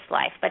in this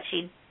life, but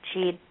she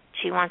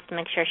wants to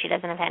make sure she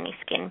doesn't have any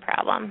skin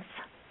problems.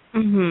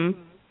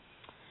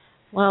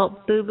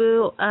 Well, Boo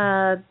Boo,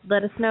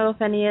 let us know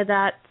if any of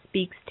that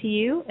speaks to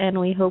you, and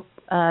we hope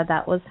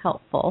that was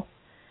helpful.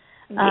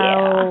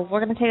 Yeah.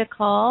 We're going to take a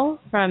call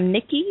from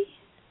Nikki.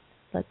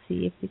 Let's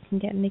see if we can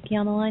get Nikki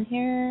on the line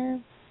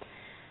here.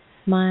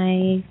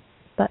 My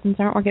buttons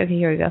aren't working. Okay,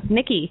 here we go.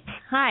 Nikki,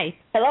 hi.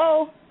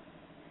 Hello.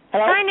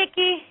 Hello. Hi,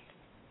 Nikki.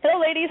 Hello,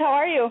 ladies. How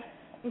are you?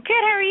 Good.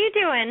 How are you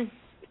doing?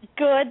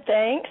 Good,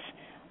 thanks.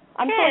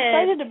 I'm so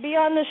excited to be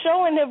on the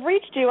show and have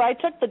reached you. I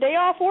took the day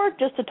off work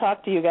just to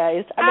talk to you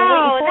guys. I've been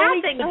waiting 4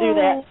 weeks to do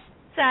that.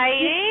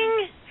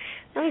 Exciting.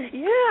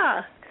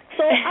 Yeah.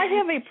 So I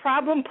have a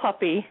problem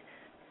puppy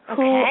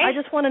who I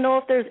just want to know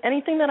if there's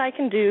anything that I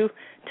can do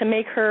to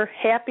make her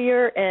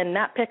happier and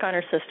not pick on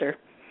her sister.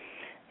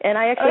 And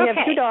I actually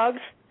have 2 dogs,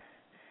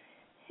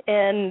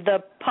 and the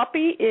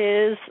puppy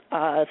is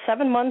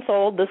 7 months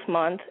old this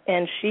month,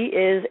 and she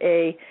is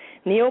a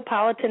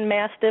Neapolitan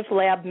Mastiff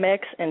Lab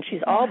mix, and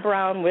she's all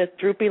brown with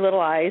droopy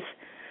little eyes.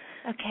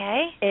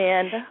 Okay.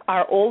 And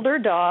our older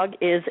dog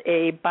is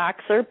a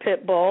Boxer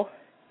Pit Bull,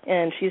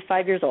 and she's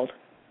 5 years old.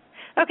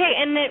 Okay,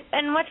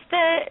 and what's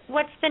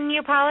the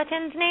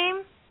Neapolitan's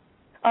name?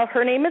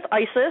 Her name is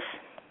Isis.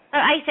 Oh,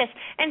 Isis.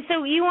 And so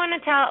what do you want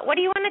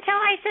to tell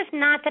Isis?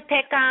 Not to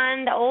pick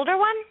on the older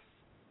one?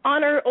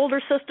 On her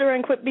older sister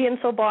and quit being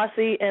so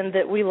bossy, and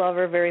that we love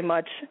her very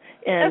much,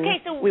 and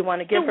we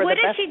want to give her the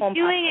best home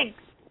possible.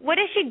 What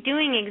is she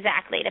doing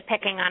exactly to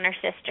picking on her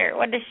sister?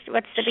 What's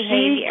the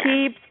behavior?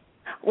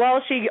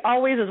 She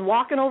always is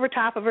walking over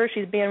top of her.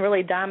 She's being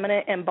really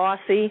dominant and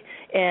bossy,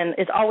 and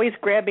is always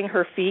grabbing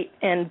her feet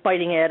and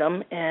biting at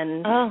them,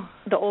 and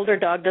the older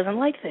dog doesn't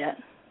like that.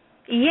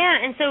 Yeah,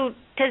 and so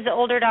does the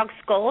older dog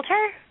scold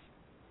her?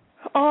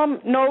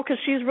 No, because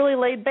she's really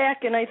laid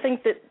back, and I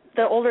think that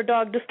the older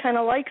dog just kind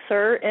of likes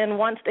her and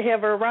wants to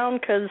have her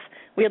around because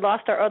we had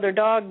lost our other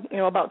dog,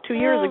 about 2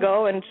 years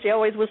ago, and she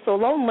always was so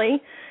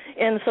lonely,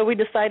 and so we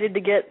decided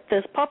to get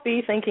this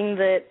puppy thinking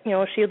that,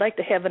 she'd like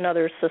to have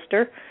another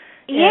sister.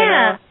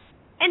 Yeah.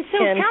 And so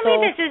tell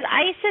me this, is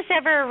Isis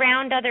ever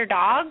around other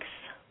dogs?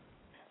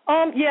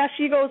 Yeah,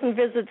 she goes and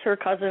visits her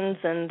cousins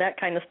and that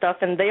kind of stuff,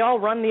 and they all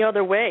run the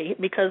other way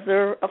because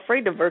they're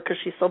afraid of her because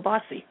she's so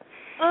bossy.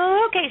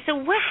 Oh, okay. So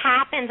what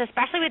happens,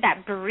 especially with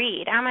that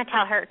breed, I'm going to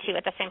tell her, too,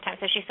 at the same time,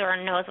 so she sort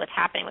of knows what's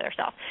happening with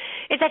herself,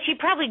 is that she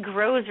probably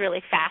grows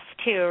really fast,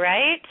 too,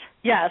 right?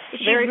 Yes,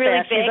 she's very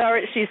really fast.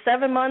 big. She's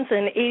 7 months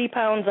and 80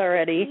 pounds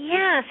already.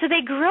 Yeah, so they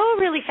grow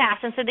really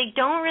fast, and so they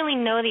don't really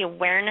know the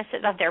awareness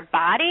of their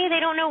body. They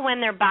don't know when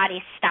their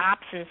body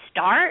stops and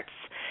starts.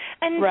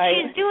 And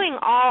she's doing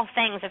all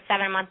things a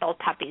 7-month-old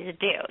puppies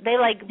do. They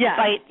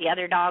bite the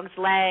other dog's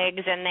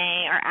legs, and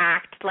they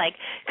act like,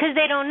 because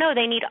they don't know,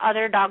 they need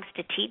other dogs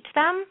to teach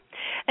them.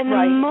 And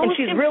and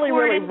she's really,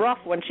 really rough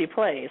when she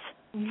plays.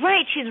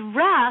 Right, she's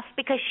rough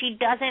because she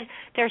doesn't.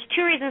 There's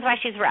 2 reasons why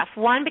she's rough.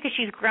 One, because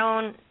she's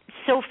grown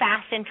so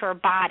fast into her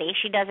body,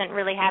 she doesn't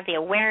really have the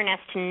awareness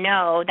to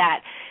know that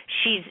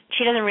she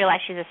doesn't realize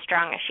she's as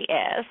strong as she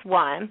is.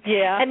 One.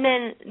 Yeah. And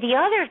then the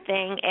other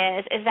thing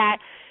is that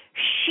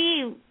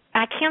she,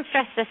 I can't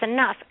stress this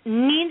enough,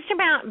 needs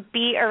to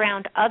be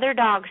around other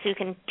dogs who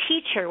can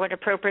teach her what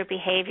appropriate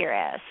behavior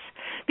is.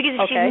 Because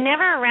if she's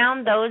never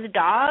around those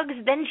dogs,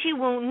 then she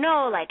won't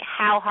know, like,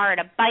 how hard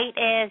a bite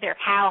is or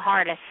how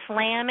hard a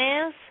slam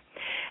is.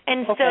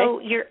 And so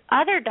your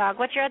other dog,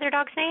 what's your other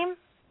dog's name?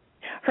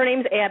 Her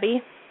name's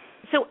Abby.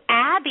 So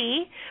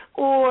Abby,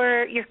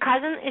 or your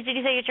cousin, did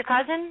you say it's your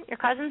cousin? Your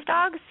cousin's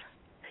dogs?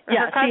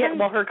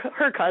 Or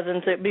her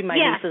cousins. It would be my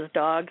niece's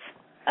dogs.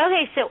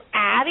 Okay, so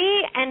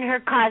Abby and her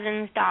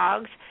cousin's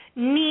dogs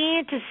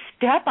need to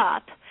step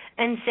up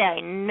and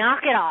say,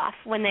 knock it off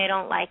when they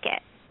don't like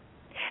it.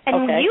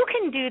 And you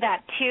can do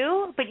that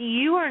too, but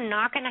you are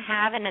not going to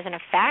have it as an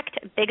effect,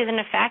 big as an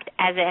effect,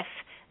 as if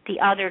the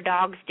other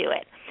dogs do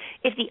it.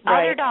 If the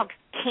other dogs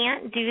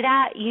can't do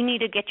that, you need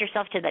to get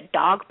yourself to the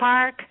dog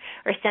park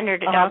or send her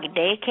to doggy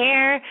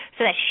daycare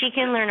so that she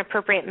can learn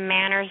appropriate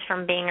manners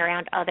from being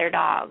around other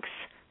dogs.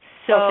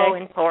 So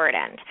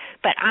important.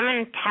 But I'm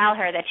going to tell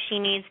her that she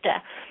needs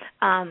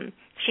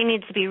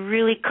to be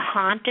really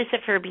conscious of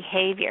her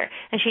behavior,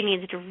 and she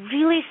needs to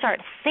really start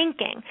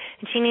thinking,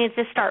 and she needs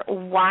to start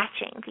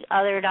watching the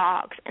other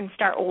dogs and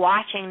start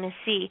watching to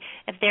see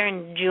if they're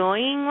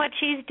enjoying what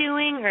she's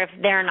doing or if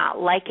they're not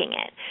liking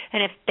it.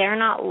 And if they're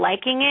not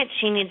liking it,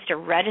 she needs to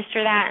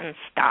register that and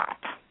stop.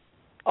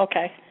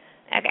 Okay,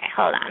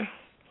 hold on.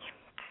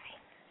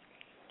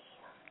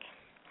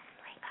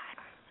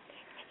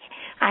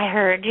 I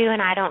heard you,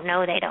 and I don't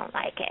know they don't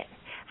like it.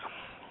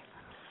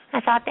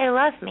 I thought they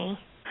loved me.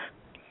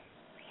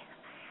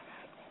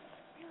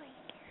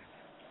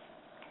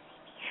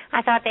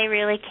 I thought they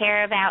really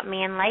care about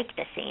me and like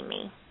to see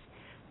me.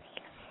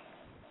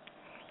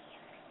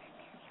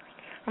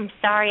 I'm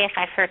sorry if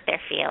I've hurt their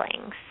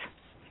feelings.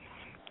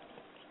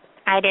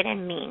 I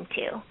didn't mean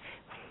to.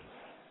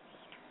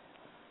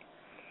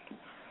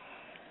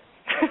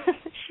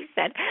 She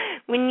said,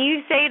 when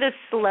you say to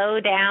slow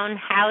down,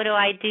 how do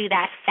I do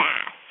that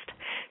fast?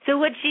 So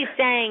what she's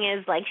saying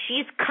is, like,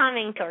 she's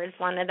coming towards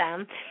one of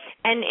them,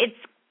 and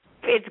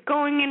it's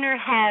going in her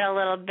head a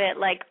little bit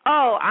like,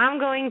 oh, I'm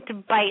going to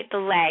bite the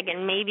leg,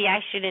 and maybe I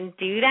shouldn't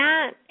do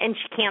that, and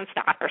she can't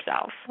stop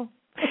herself.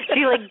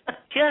 She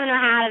doesn't know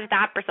how to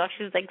stop herself.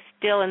 She's, like,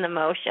 still in the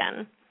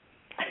motion.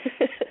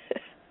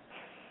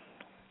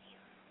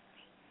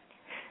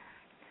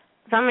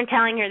 So I'm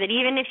telling her that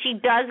even if she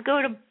does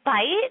go to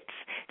bite,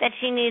 that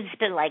she needs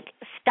to, like,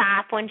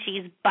 stop when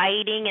she's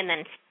biting and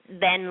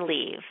then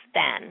leave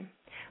then.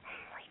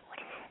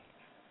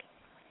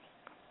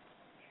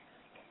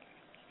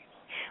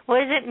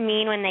 What does it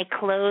mean when they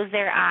close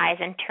their eyes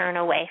and turn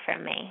away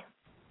from me?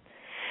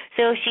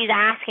 So she's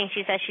asking,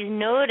 she says she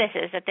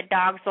notices that the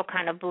dogs will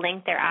kind of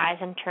blink their eyes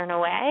and turn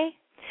away.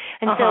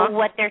 And so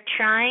what they're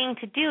trying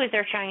to do is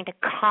they're trying to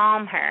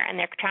calm her, and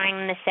they're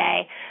trying to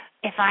say,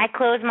 if I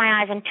close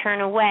my eyes and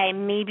turn away,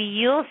 maybe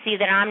you'll see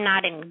that I'm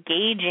not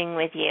engaging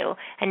with you,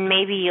 and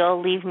maybe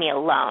you'll leave me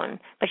alone.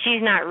 But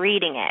she's not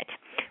reading it.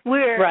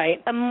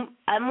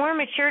 A more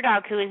mature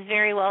dog who is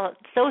very well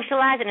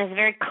socialized and is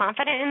very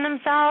confident in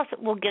themselves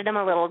will give them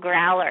a little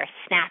growl or a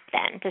snap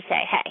then to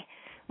say, hey,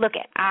 look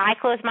I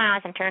closed my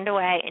eyes and turned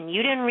away, and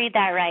you didn't read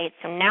that right,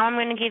 so now I'm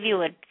going to give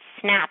you a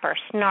snap or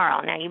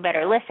snarl. Now you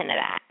better listen to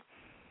that.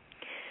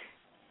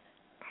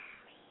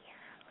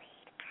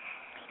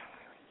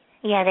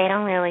 Yeah, they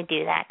don't really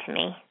do that to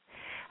me.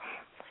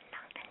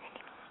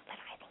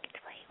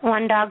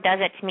 One dog does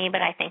it to me,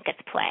 but I think it's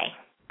play.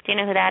 Do you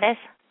know who that is?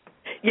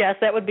 Yes,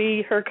 that would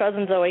be her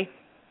cousin Zoe.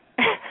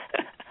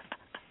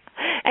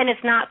 And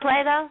it's not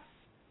play, though?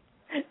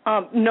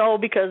 No,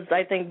 because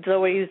I think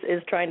Zoe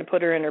is trying to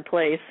put her in her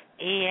place.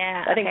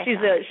 Yeah. I think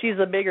she's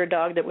a bigger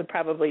dog that would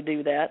probably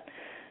do that.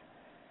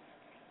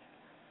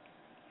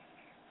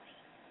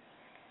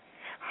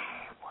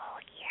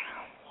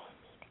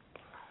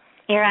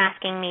 You're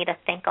asking me to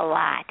think a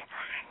lot.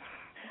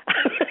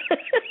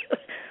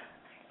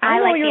 I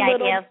like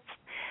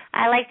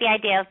the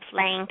idea of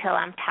playing till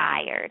I'm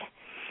tired.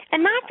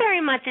 And not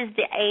very much is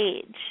the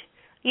age.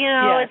 You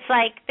know, It's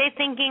like they're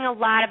thinking a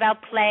lot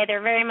about play.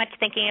 They're very much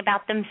thinking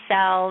about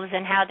themselves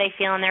and how they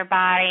feel in their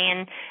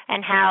body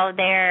and how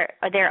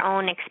their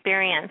own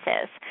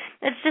experiences.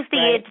 It's just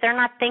the age. They're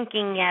not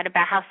thinking yet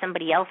about how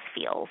somebody else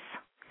feels.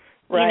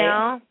 Right. You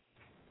know?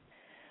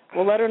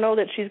 We'll let her know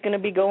that she's going to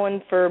be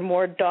going for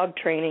more dog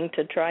training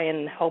to try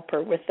and help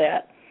her with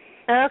that.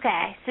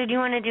 Okay, so do you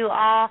want to do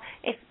all,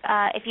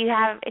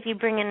 if you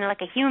bring in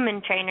like a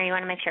human trainer, you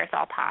want to make sure it's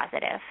all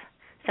positive.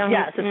 So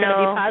yes, it's going to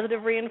be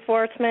positive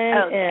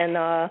reinforcement, and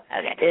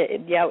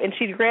and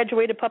she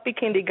graduated puppy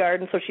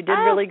kindergarten, so she did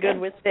really good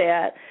with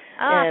that.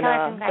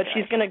 But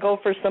she's going to go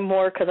for some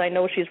more because I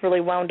know she's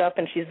really wound up,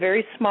 and she's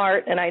very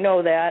smart, and I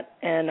know that,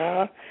 and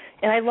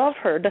I love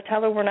her. To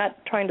tell her we're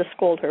not trying to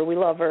scold her, we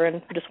love her,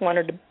 and just want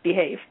her to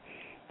behave.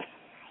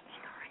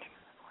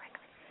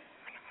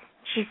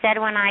 She said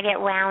when I get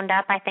wound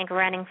up, I think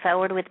running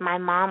forward with my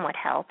mom would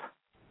help.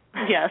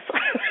 Yes.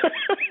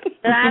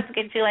 That's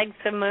good. She likes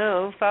to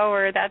move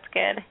forward. That's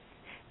good.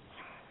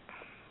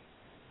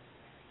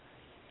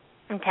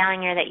 I'm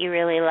telling her that you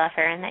really love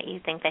her and that you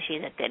think that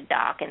she's a good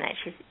dog and that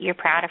you're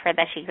proud of her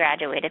that she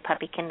graduated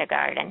puppy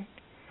kindergarten.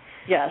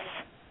 Yes.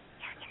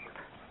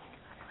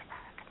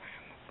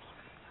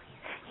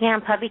 Yeah,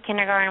 and puppy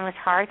kindergarten was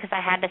hard because I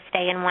had to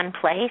stay in one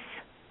place.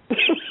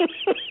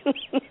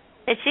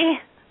 Did she?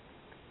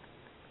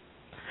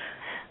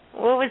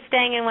 What was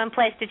staying in one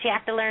place? Did she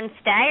have to learn to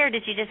stay, or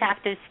did she just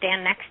have to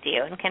stand next to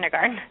you in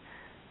kindergarten?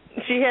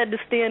 She had to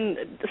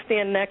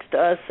stand next to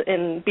us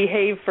and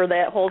behave for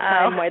that whole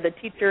time while the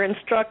teacher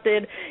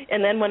instructed,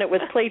 and then when it was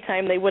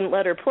playtime, they wouldn't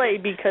let her play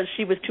because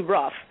she was too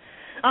rough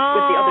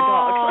with the other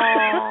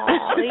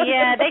dogs.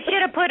 Yeah, they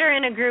should have put her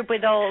in a group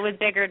with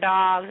bigger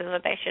dogs is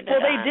what they should have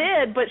done. Well, they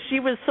did, but she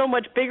was so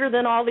much bigger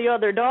than all the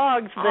other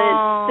dogs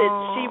that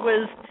she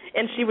was,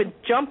 and she would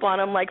jump on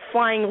them like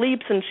flying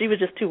leaps, and she was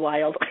just too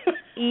wild.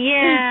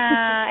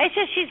 Yeah, it's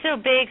just she's so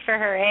big for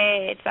her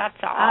age, that's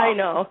all. I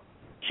know.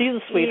 She's a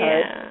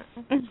sweetheart.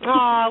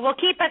 Yeah. Well,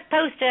 keep us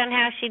posted on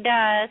how she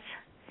does.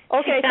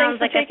 Okay, thanks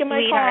for taking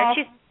my call.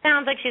 She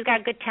sounds like she's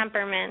got good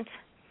temperament.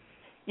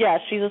 Yeah,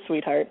 she's a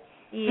sweetheart.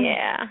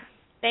 Yeah.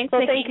 Thanks,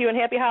 Nikki. Thank you, and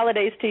happy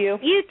holidays to you.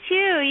 You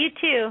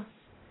too.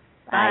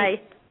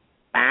 Bye.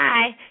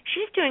 Bye.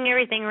 She's doing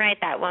everything right,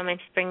 that woman.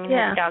 She's bringing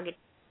her dog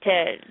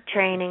to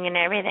training and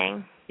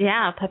everything.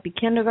 Yeah, puppy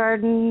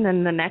kindergarten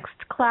and the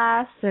next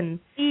class. And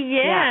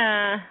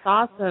it's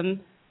awesome.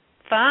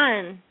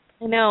 Fun.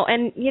 I know,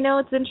 and,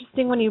 it's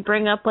interesting when you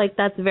bring up,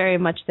 that's very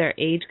much their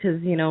age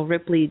because,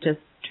 Ripley just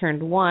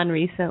turned 1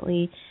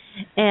 recently,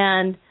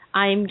 and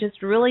I'm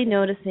just really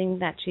noticing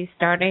that she's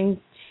starting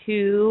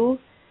to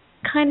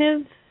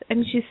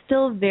she's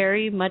still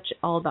very much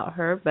all about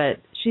her,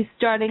 but she's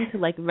starting to,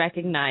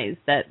 recognize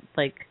that,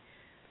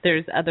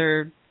 there's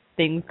other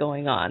things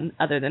going on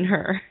other than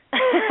her.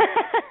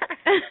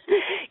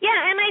 Yeah,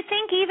 and I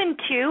think even,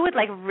 too, with,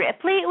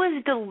 Ripley, it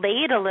was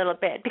delayed a little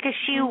bit because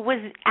she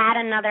was at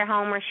another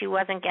home where she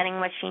wasn't getting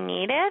what she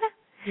needed.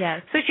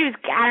 Yes. So she was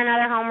at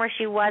another home where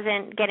she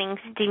wasn't getting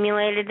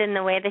stimulated in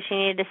the way that she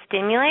needed to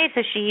stimulate,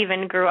 so she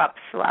even grew up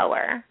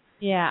slower.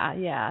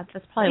 Yeah.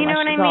 That's probably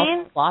why she's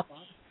all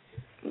floppy.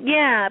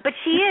 Yeah, but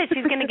she is.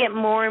 She's going to get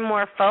more and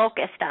more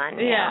focused on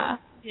you.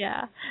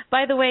 Yeah.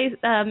 By the way,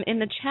 in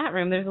the chat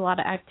room, there's a lot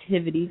of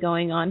activity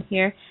going on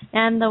here,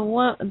 and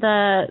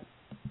the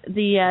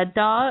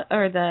dog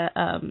or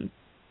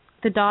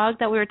the dog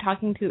that we were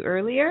talking to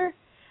earlier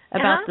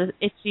about the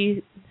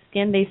itchy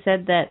skin, they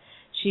said that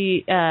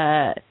she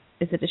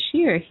is it a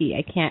she or he?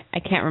 I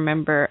can't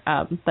remember.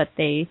 But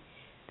they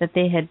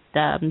had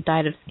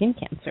died of skin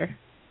cancer.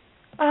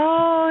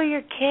 Oh,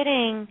 you're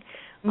kidding.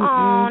 Mm-hmm.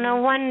 Oh, no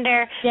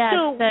wonder.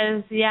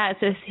 Yeah, it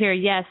says here,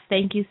 yes,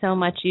 thank you so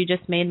much. You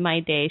just made my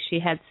day. She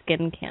had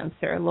skin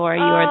cancer. Laura,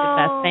 you are the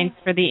best. Thanks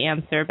for the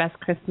answer. Best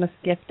Christmas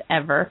gift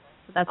ever.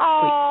 So that's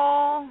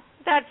sweet.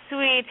 That's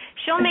sweet.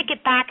 She'll make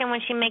it back, and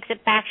when she makes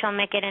it back, she'll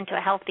make it into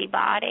a healthy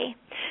body.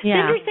 Yeah.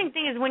 The interesting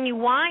thing is when you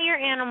want your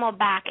animal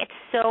back, it's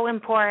so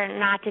important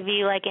not to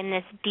be in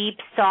this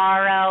deep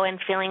sorrow and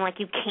feeling like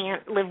you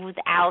can't live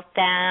without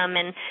them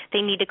and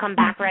they need to come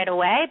back right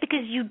away,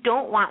 because you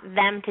don't want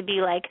them to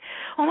be like,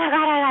 oh my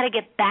God, I got to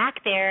get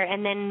back there,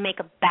 and then make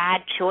a bad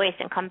choice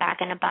and come back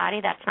in a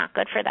body that's not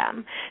good for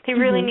them. They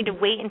really need to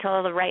wait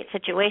until the right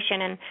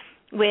situation. And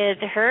with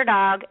her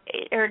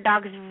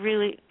dog's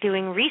really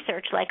doing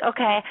research,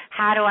 okay,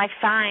 how do I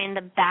find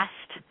the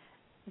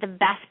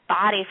best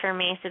body for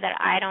me so that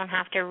I don't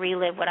have to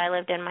relive what I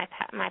lived in my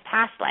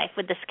past life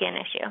with the skin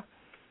issue,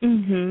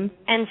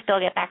 and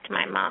still get back to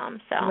my mom.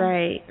 So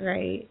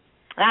right,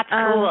 that's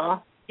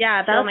cool.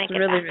 Yeah, that's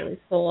really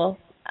cool.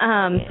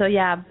 So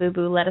yeah, Boo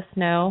Boo, let us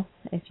know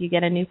if you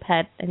get a new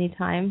pet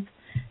anytime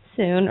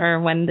soon or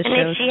when the show's still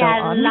on. And if she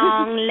has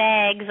long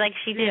legs like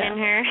she did in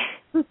her,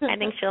 I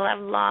think she'll have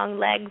long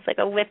legs like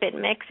a Whippet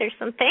mix or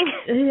something.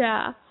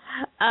 Yeah.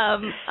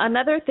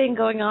 Another thing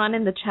going on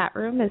in the chat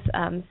room is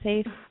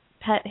Safe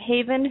Pet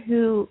Haven,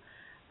 who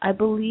I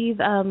believe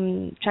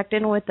checked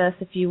in with us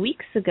a few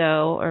weeks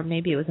ago, or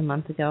maybe it was a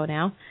month ago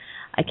now.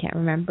 I can't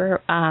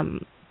remember.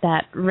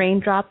 That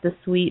Raindrop, the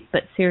sweet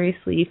but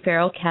seriously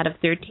feral cat of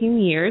 13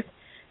 years,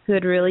 who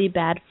had really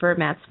bad fur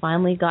mats,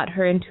 finally got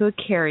her into a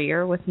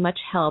carrier with much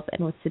help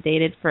and was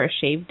sedated for a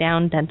shave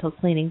down, dental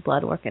cleaning,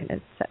 blood work, and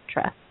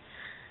etc.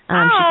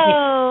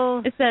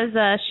 It says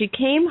she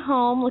came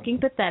home looking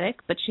pathetic,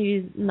 but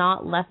she's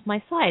not left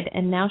my side,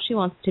 and now she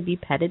wants to be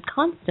petted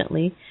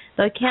constantly,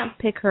 though I can't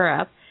pick her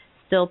up.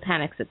 Still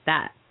panics at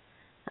that.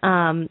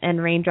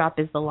 And Raindrop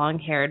is the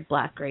long-haired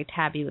black-gray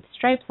tabby with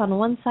stripes on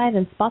one side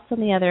and spots on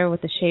the other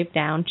with a shaved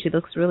down. She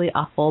looks really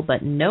awful,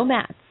 but no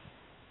mats.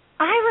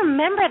 I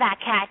remember that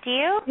cat. Do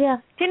you? Yeah.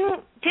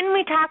 Didn't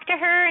we talk to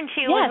her and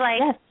she was like?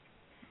 Yes.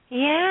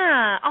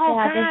 Yeah. Oh,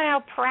 yeah, God,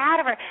 how proud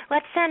of her.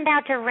 Let's send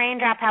out to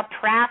Raindrop how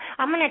proud.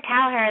 I'm going to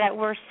tell her that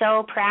we're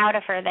so proud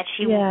of her that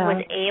she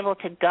was able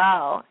to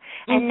go.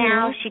 And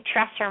now she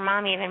trusts her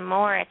mom even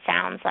more, it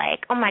sounds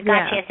like. Oh, my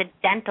God, she has a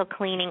dental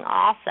cleaning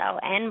also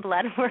and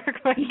blood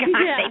work. My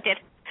God, they did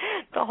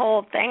the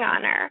whole thing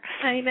on her.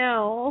 I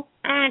know.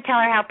 I'm going to tell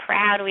her how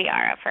proud we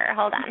are of her.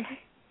 Hold on.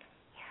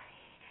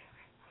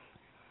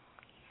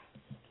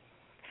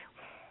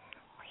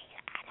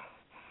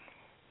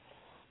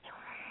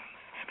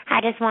 I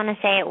just want to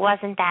say it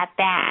wasn't that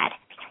bad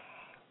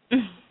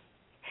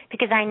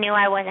because I knew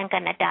I wasn't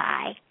going to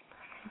die.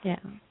 Yeah.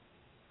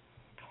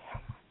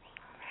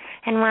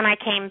 And when I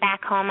came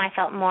back home, I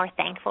felt more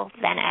thankful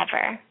than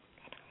ever.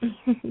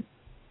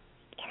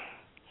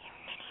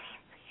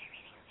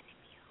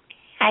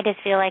 I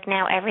just feel like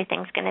now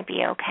everything's going to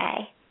be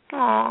okay.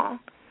 Aw.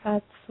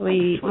 That's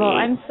sweet. Well,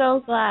 I'm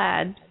so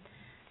glad.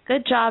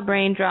 Good job,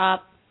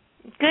 Raindrop.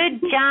 Good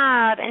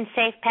job in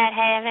Safe Pet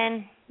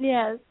Haven.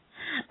 Yes.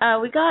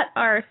 We got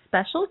our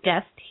special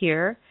guest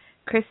here,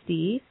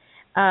 Christy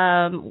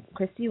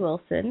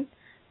Wilson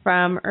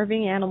from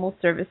Irving Animal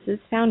Services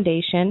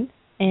Foundation.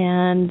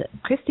 And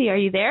Christy, are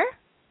you there?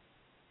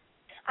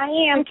 I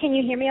am. Can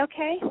you hear me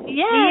okay?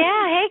 Yes.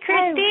 Yeah. Hey,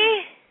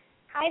 Christy.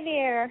 Hi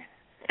there.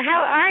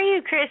 How are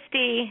you,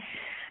 Christy?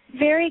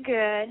 Very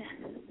good.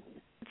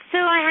 So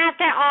I have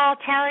to all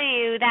tell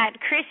you that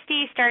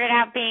Christy started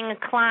out being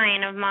a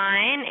client of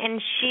mine,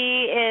 and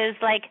she is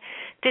like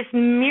this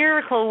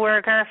miracle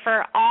worker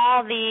for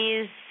all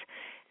these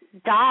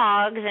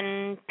dogs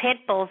and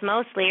pit bulls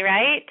mostly,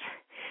 right?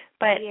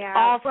 But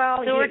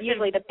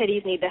usually the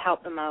pitties need the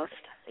help the most.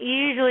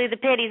 Usually the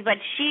pitties, but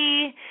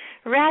she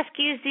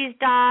rescues these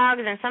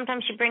dogs, and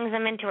sometimes she brings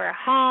them into her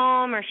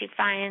home, or she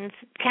finds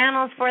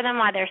kennels for them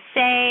while they're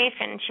safe,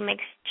 and she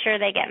makes sure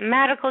they get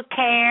medical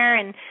care,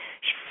 and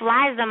she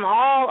flies them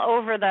all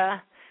over the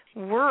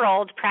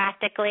world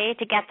practically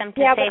to get them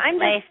to safe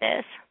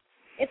places.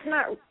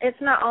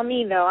 It's not all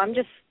me though. I'm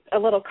just a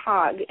little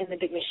cog in the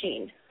big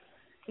machine.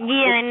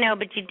 Yeah, I know,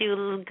 but you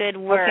do good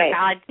work, okay.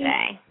 I'd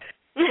say.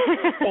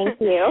 Thank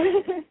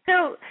you.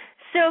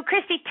 So,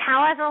 Christy,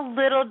 tell us a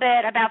little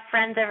bit about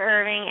Friends of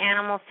Irving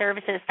Animal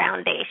Services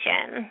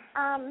Foundation.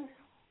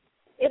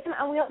 It's an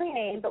unwieldy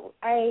name, but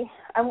I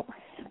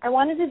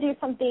wanted to do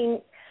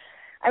something.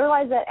 I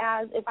realized that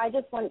if I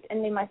just went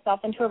and made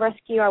myself into a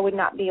rescue, I would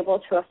not be able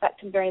to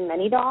affect very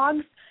many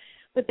dogs.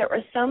 But there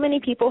were so many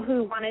people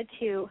who wanted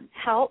to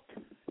help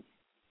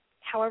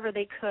however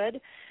they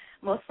could,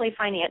 mostly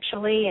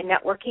financially and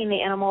networking the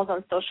animals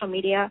on social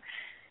media,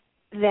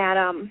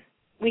 that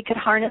we could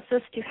harness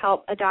this to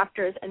help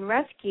adopters and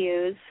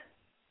rescues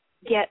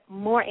get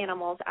more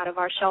animals out of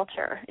our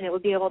shelter. And it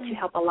would be able to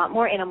help a lot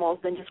more animals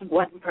than just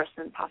one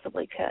person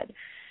possibly could.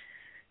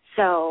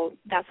 So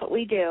that's what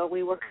we do.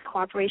 We work in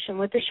cooperation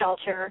with the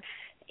shelter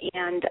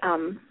and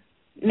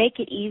make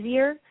it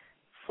easier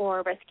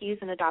for rescues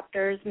and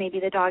adopters. Maybe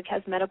the dog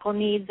has medical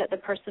needs that the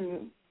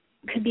person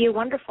could be a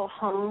wonderful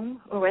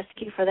home or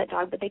rescue for that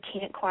dog, but they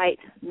can't quite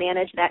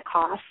manage that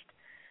cost.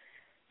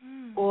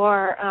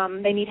 Or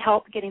they need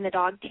help getting the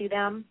dog to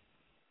them,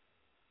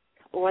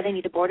 or they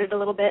need to board it a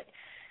little bit.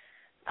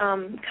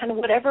 Kind of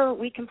whatever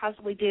we can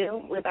possibly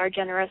do with our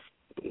generous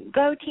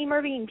Go Team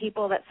Irving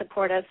people that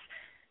support us,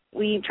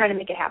 we try to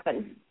make it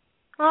happen.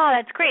 Oh,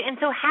 that's great. And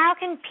so how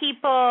can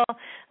people,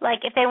 like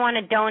if they want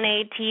to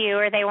donate to you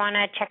or they want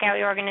to check out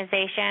your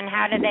organization,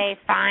 how do they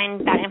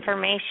find that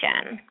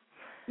information?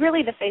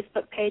 Really, the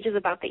Facebook page is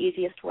about the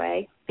easiest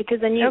way, because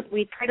then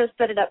we try to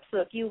set it up so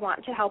if you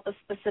want to help a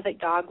specific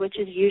dog, which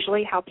is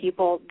usually how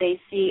they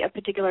see a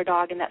particular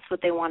dog and that's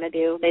what they want to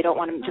do. They don't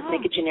want to just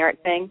make a generic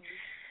thing.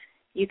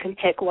 You can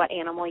pick what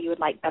animal you would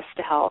like best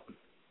to help.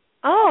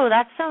 Oh,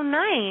 that's so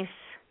nice.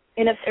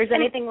 And if there's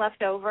anything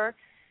left over,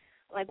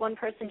 like one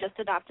person just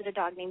adopted a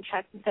dog named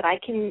Chuck and said, I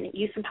can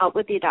use some help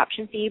with the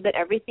adoption fee, but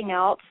everything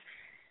else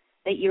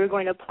that you were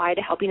going to apply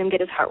to helping him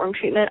get his heartworm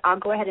treatment, I'll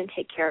go ahead and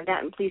take care of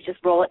that, and please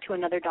just roll it to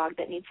another dog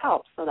that needs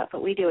help. So that's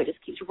what we do. It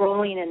just keeps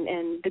rolling,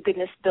 and the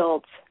goodness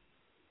builds.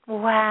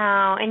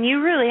 Wow. And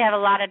you really have a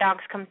lot of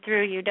dogs come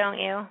through you, don't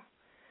you?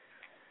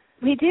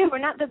 We do. We're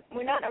not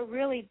a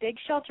really big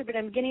shelter, but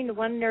I'm beginning to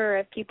wonder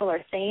if people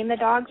are saying the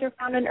dogs are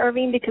found in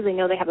Irving because they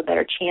know they have a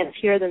better chance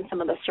here than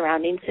some of the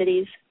surrounding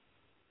cities.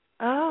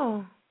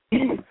 Oh.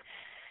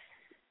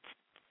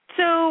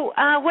 So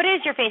what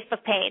is your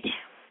Facebook page?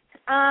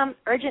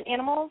 Urgent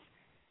Animals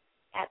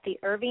at the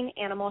Irving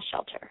Animal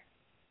Shelter.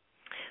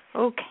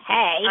 Okay.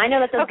 I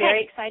know that's a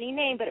very exciting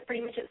name, but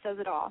pretty much it says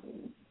it all.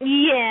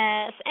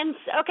 Yes. And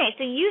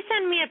so you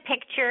sent me a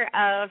picture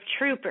of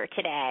Trooper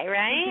today,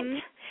 right? Mm-hmm.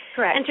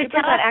 Correct. And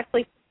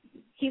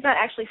he's not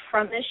actually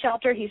from this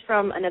shelter. He's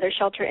from another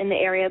shelter in the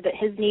area, but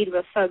his need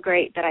was so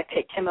great that I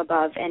picked him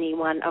above any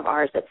one of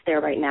ours that's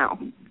there right now.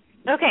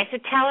 Okay, so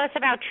tell us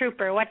about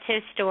Trooper. What's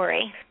his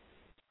story?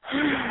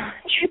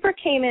 Trooper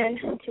came in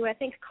to, I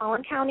think,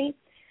 Collin County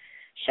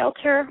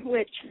shelter,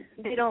 which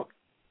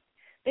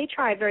they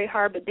try very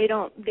hard, but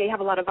they have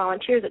a lot of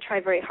volunteers that try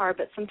very hard,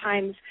 but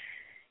sometimes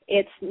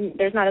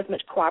there's not as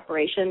much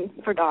cooperation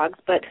for dogs.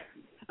 But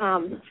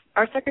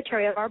our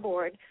secretary of our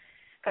board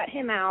got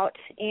him out,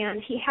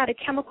 and he had a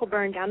chemical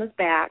burn down his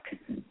back.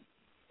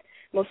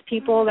 Most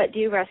people that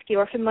do rescue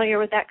are familiar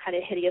with that kind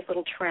of hideous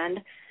little trend.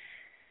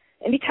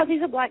 And because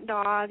he's a black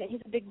dog and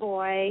he's a big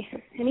boy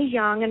and he's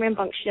young and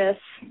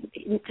rambunctious,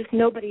 just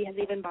nobody has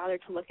even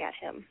bothered to look at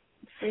him.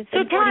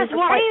 So tell us,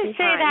 why do you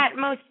say that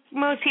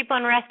most people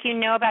in rescue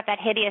know about that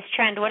hideous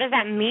trend? What does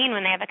that mean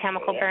when they have a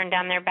chemical burn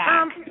down their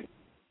back?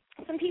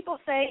 Some people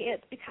say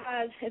it's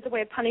because it's a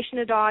way of punishing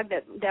a dog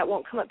that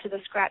won't come up to the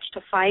scratch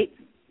to fight.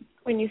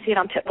 When you see it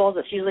on pit bulls,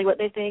 that's usually what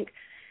they think.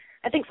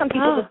 I think some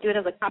people just do it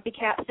as a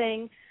copycat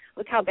thing.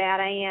 Look how bad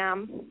I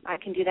am. I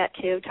can do that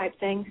too, type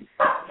thing.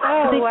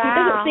 Oh, wow.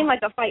 He doesn't seem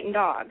like a fighting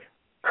dog.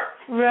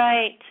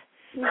 Right.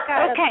 He's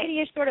got a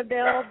hideous sort of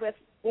build with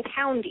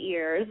hound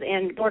ears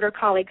and border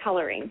collie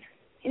coloring.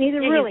 And he's a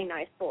really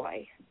nice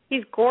boy.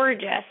 He's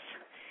gorgeous.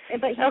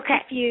 But he's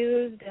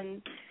confused,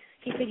 and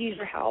he could use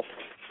your help.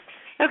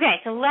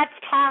 Okay, so let's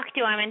talk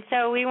to him. And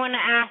so we want to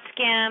ask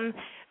him,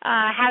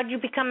 how did you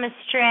become a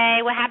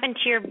stray? What happened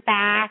to your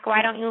back?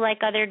 Why don't you like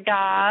other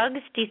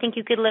dogs? Do you think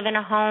you could live in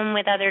a home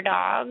with other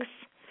dogs?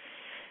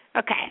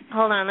 Okay,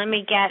 hold on. Let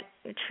me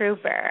get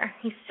Trooper.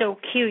 He's so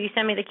cute. You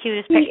sent me the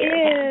cutest picture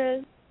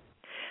of him.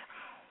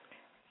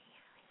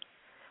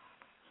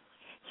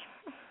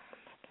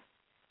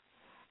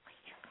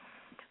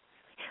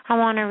 I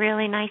want a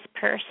really nice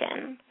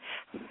person.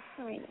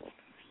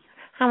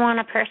 I want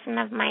a person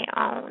of my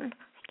own.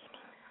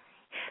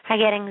 I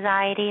get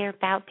anxiety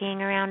about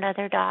being around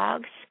other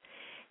dogs.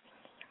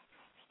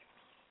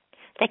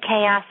 The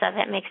chaos of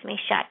it makes me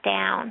shut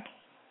down.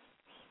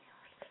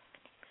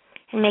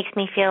 It makes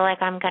me feel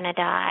like I'm going to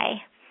die.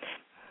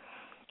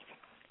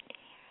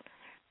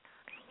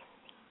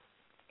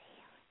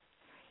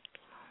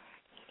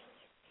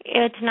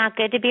 It's not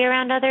good to be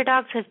around other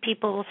dogs because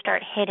people will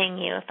start hitting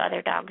you if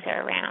other dogs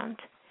are around.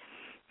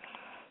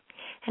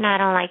 And I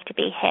don't like to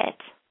be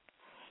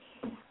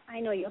hit. I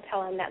know you'll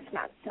tell him that's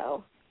not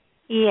so.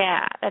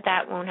 Yeah,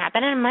 that won't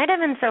happen. And it might have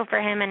been so for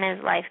him in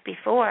his life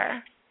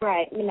before.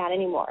 Right, but not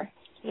anymore.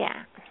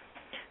 Yeah.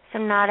 So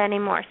not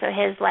anymore. So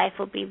his life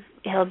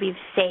he'll be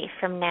safe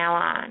from now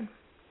on.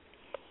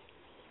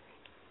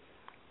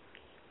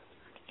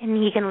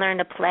 And he can learn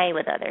to play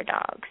with other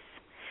dogs.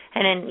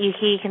 And then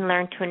he can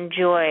learn to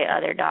enjoy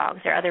other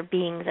dogs or other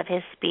beings of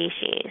his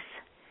species.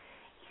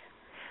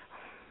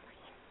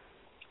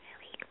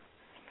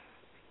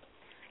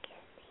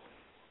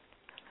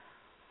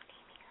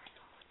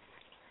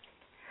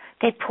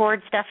 They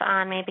poured stuff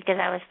on me because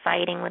I was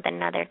fighting with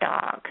another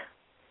dog.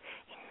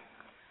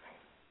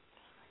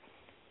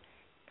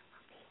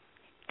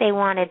 They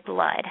wanted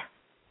blood.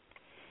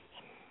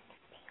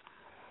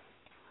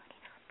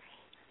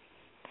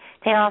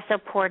 They also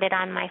poured it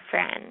on my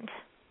friend.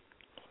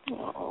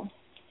 Oh.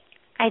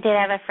 I did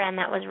have a friend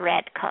that was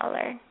red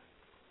colored.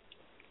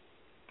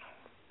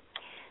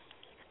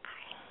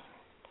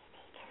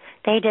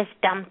 They just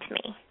dumped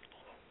me.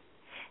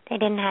 They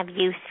didn't have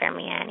use for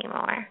me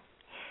anymore.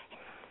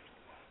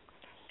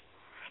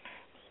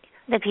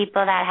 The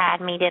people that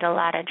had me did a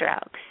lot of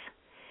drugs.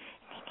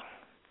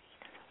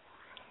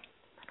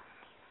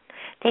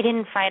 They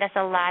didn't fight us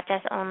a lot,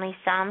 just only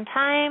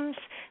sometimes,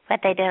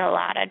 but they did a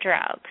lot of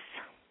drugs.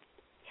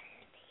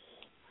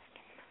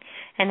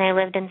 And they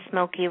lived in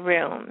smoky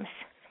rooms.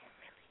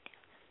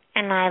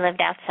 And I lived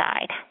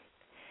outside.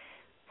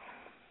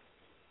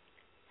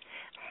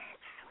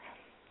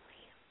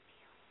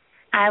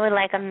 I would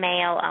like a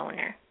male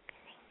owner.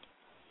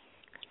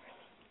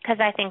 Because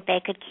I think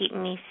they could keep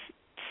me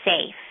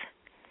safe.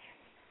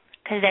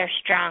 Because they're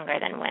stronger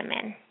than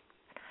women.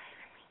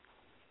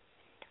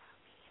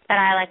 But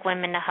I like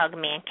women to hug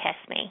me and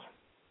kiss me.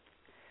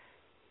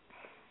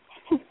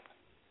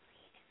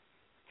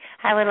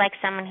 I would like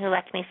someone who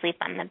lets me sleep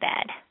on the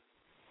bed.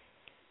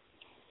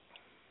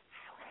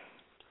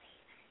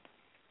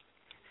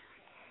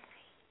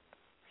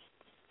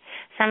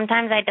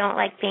 Sometimes I don't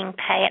like being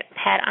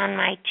pet on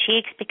my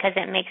cheeks because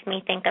it makes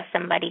me think of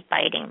somebody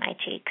biting my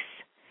cheeks.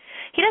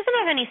 He doesn't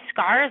have any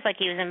scars like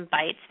using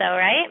bites, though,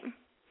 right?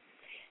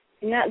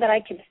 Not that I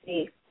can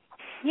see.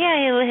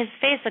 Yeah, his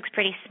face looks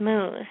pretty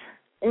smooth.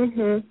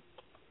 Mhm.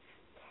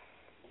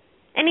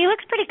 And he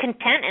looks pretty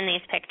content in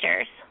these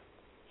pictures.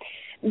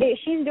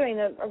 She's doing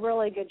a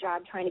really good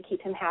job trying to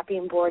keep him happy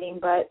and boarding,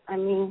 but, I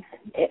mean,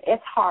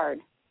 it's hard.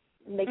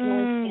 They can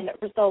only stand it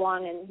for so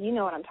long, and you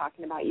know what I'm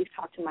talking about. You've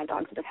talked to my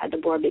dogs that have had to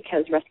board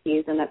because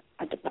rescues and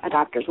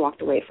adopters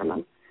walked away from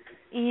them.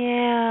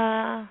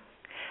 Yeah.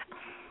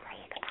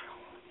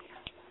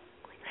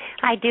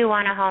 I do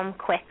want a home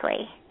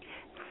quickly.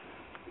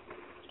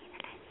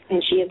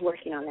 and she is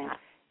working on that.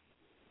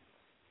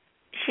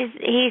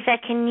 He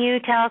said, "Can you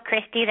tell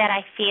Christy that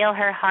I feel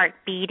her heart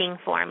beating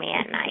for me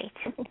at night?"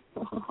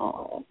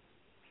 Oh.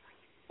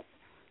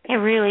 It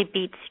really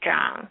beats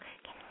strong.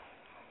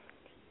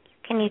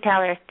 Can you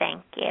tell her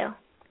thank you?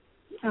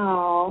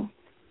 Oh.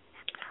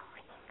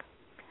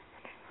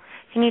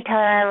 Can you tell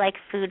her I like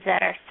foods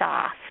that are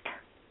soft?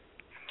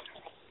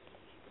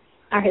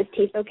 Are his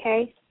teeth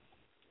okay?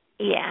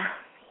 Yeah.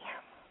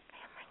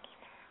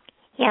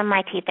 Yeah,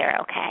 my teeth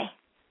are okay.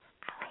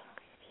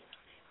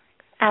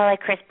 I like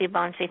crispy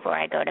bones before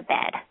I go to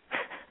bed.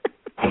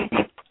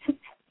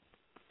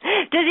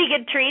 Does he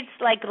get treats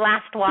like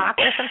last walk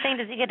or something?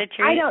 Does he get a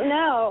treat? I don't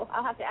know.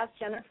 I'll have to ask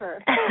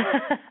Jennifer.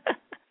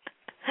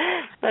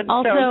 That's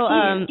also,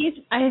 so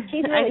cute.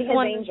 He's really his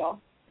angel.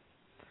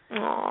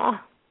 Aww.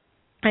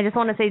 I just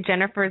want to say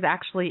Jennifer is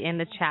actually in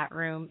the chat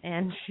room,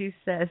 and she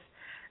says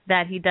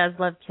that he does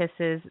love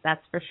kisses,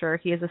 that's for sure.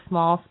 He has a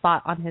small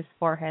spot on his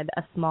forehead,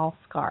 a small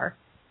scar.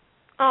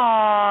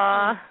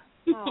 Aww.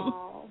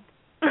 Aww.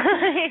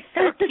 He's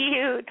so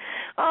cute.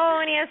 Oh,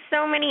 and he has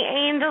so many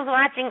angels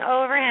watching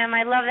over him.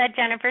 I love that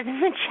Jennifer's in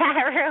the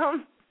chat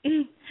room.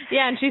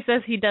 Yeah, and she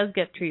says he does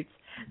get treats,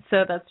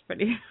 so that's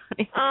pretty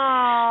funny.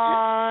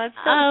 Aww,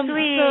 so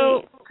sweet.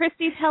 So,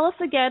 Christy, tell us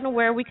again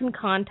where we can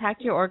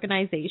contact your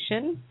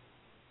organization.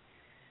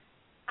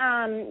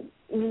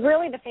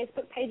 Really, the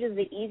Facebook page is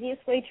the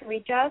easiest way to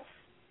reach us.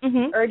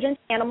 Mm-hmm. Urgent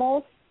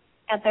Animals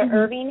at the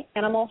Irving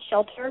Animal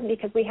Shelter,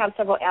 because we have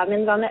several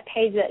admins on that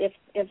page that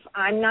if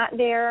I'm not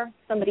there,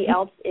 somebody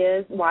else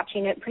is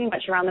watching it pretty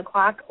much around the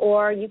clock.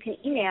 Or you can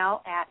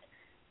email at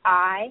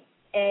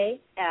IAS,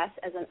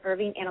 as in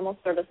Irving Animal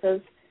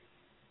Services,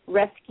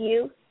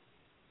 Rescue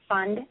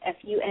Fund,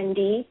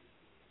 FUND,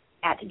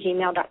 at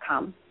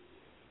gmail.com.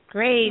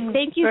 Great.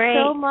 Thank you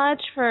so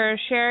much for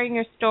sharing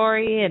your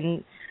story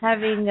and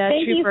having a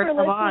Thank trooper you for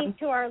come on. listening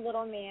to our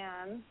little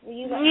man.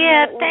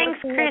 Thanks,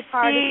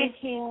 Christy.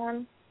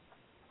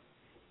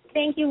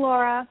 Thank you,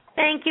 Laura.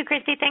 Thank you,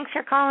 Christy. Thanks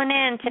for calling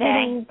in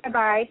today.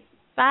 Bye-bye.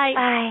 Bye.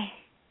 Bye.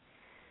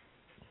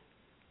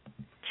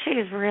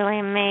 She's really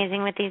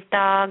amazing with these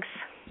dogs.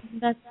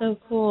 That's so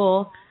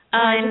cool.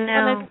 I just know.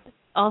 want to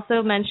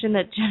also mention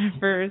that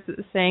Jennifer's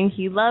saying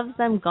he loves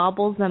them,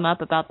 gobbles them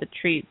up about the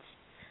treats.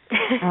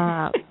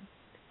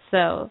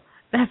 So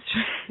that's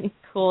really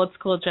cool. It's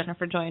cool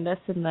Jennifer joined us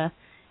in the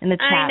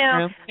chat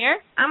room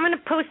here. I'm going to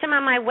post them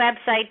on my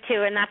website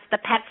too, and that's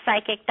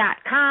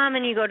thepetpsychic.com,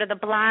 and you go to the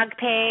blog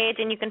page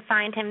and you can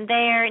find him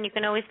there, and you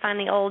can always find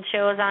the old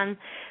shows on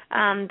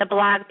the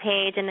blog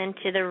page and then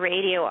to the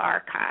radio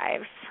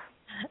archives.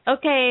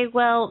 Okay,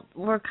 well,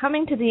 we're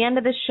coming to the end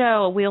of the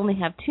show. We only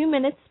have 2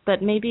 minutes,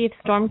 but maybe if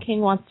Storm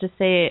King wants to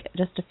say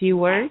just a few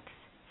words.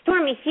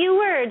 Stormy, few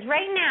words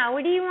right now.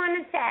 What do you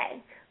want to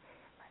say?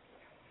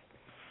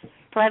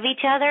 Love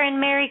each other and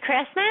Merry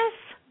Christmas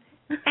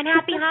and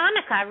Happy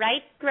Hanukkah,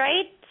 right,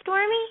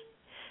 Stormy?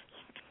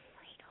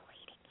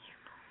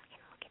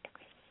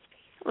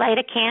 Light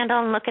a candle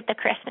and look at the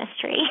Christmas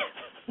tree.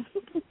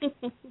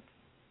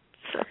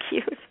 So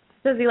cute.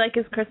 Does he like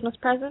his Christmas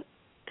present?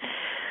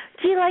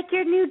 Do you like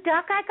your new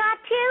duck I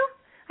got you?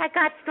 I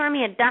got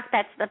Stormy a duck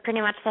that's pretty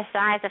much the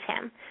size of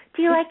him.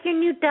 Do you like your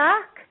new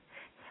duck?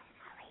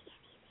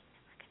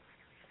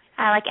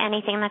 I like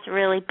anything that's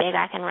really big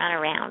I can run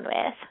around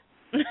with.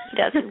 He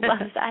does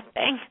love that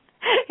thing.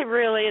 It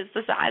really is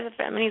the size of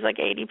him, and he's like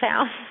 80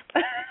 pounds.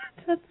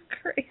 That's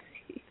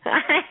crazy.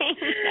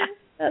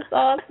 That's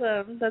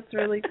awesome. That's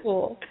really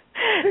cool.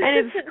 And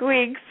it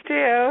squeaks,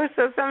 too.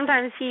 So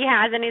sometimes he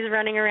has, and he's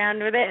running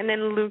around with it, and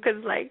then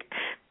Luca's, like,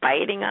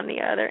 biting on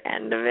the other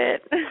end of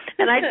it.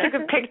 And I took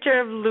a picture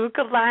of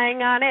Luca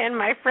lying on it, and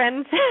my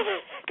friend,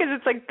 because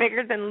it's, like,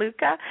 bigger than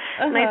Luca,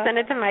 and I sent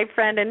it to my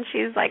friend, and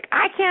she's like,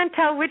 I can't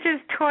tell which is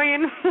toy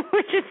and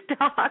which is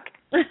dog.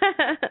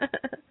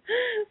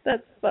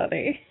 That's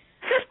funny.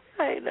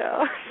 I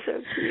know.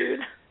 So cute.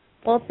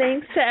 Well,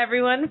 thanks to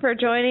everyone for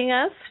joining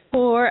us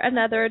for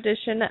another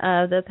edition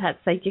of the Pet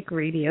Psychic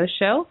Radio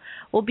Show.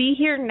 We'll be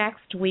here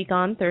next week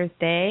on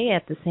Thursday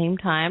at the same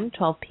time,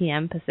 12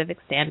 p.m. Pacific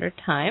Standard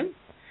Time.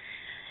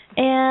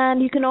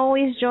 And you can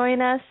always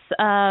join us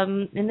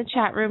in the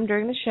chat room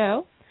during the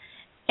show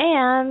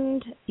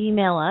and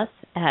email us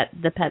at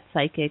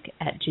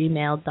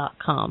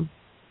thepetpsychic@gmail.com.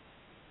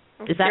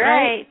 Is that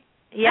right?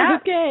 Yeah.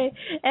 Okay.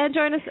 And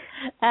join us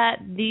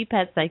at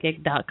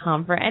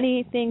thepetpsychic.com for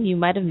anything you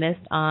might have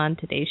missed on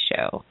today's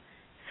show.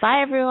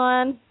 Bye,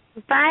 everyone.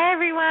 Bye,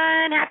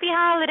 everyone. Happy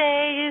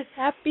holidays.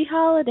 Happy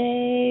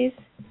holidays.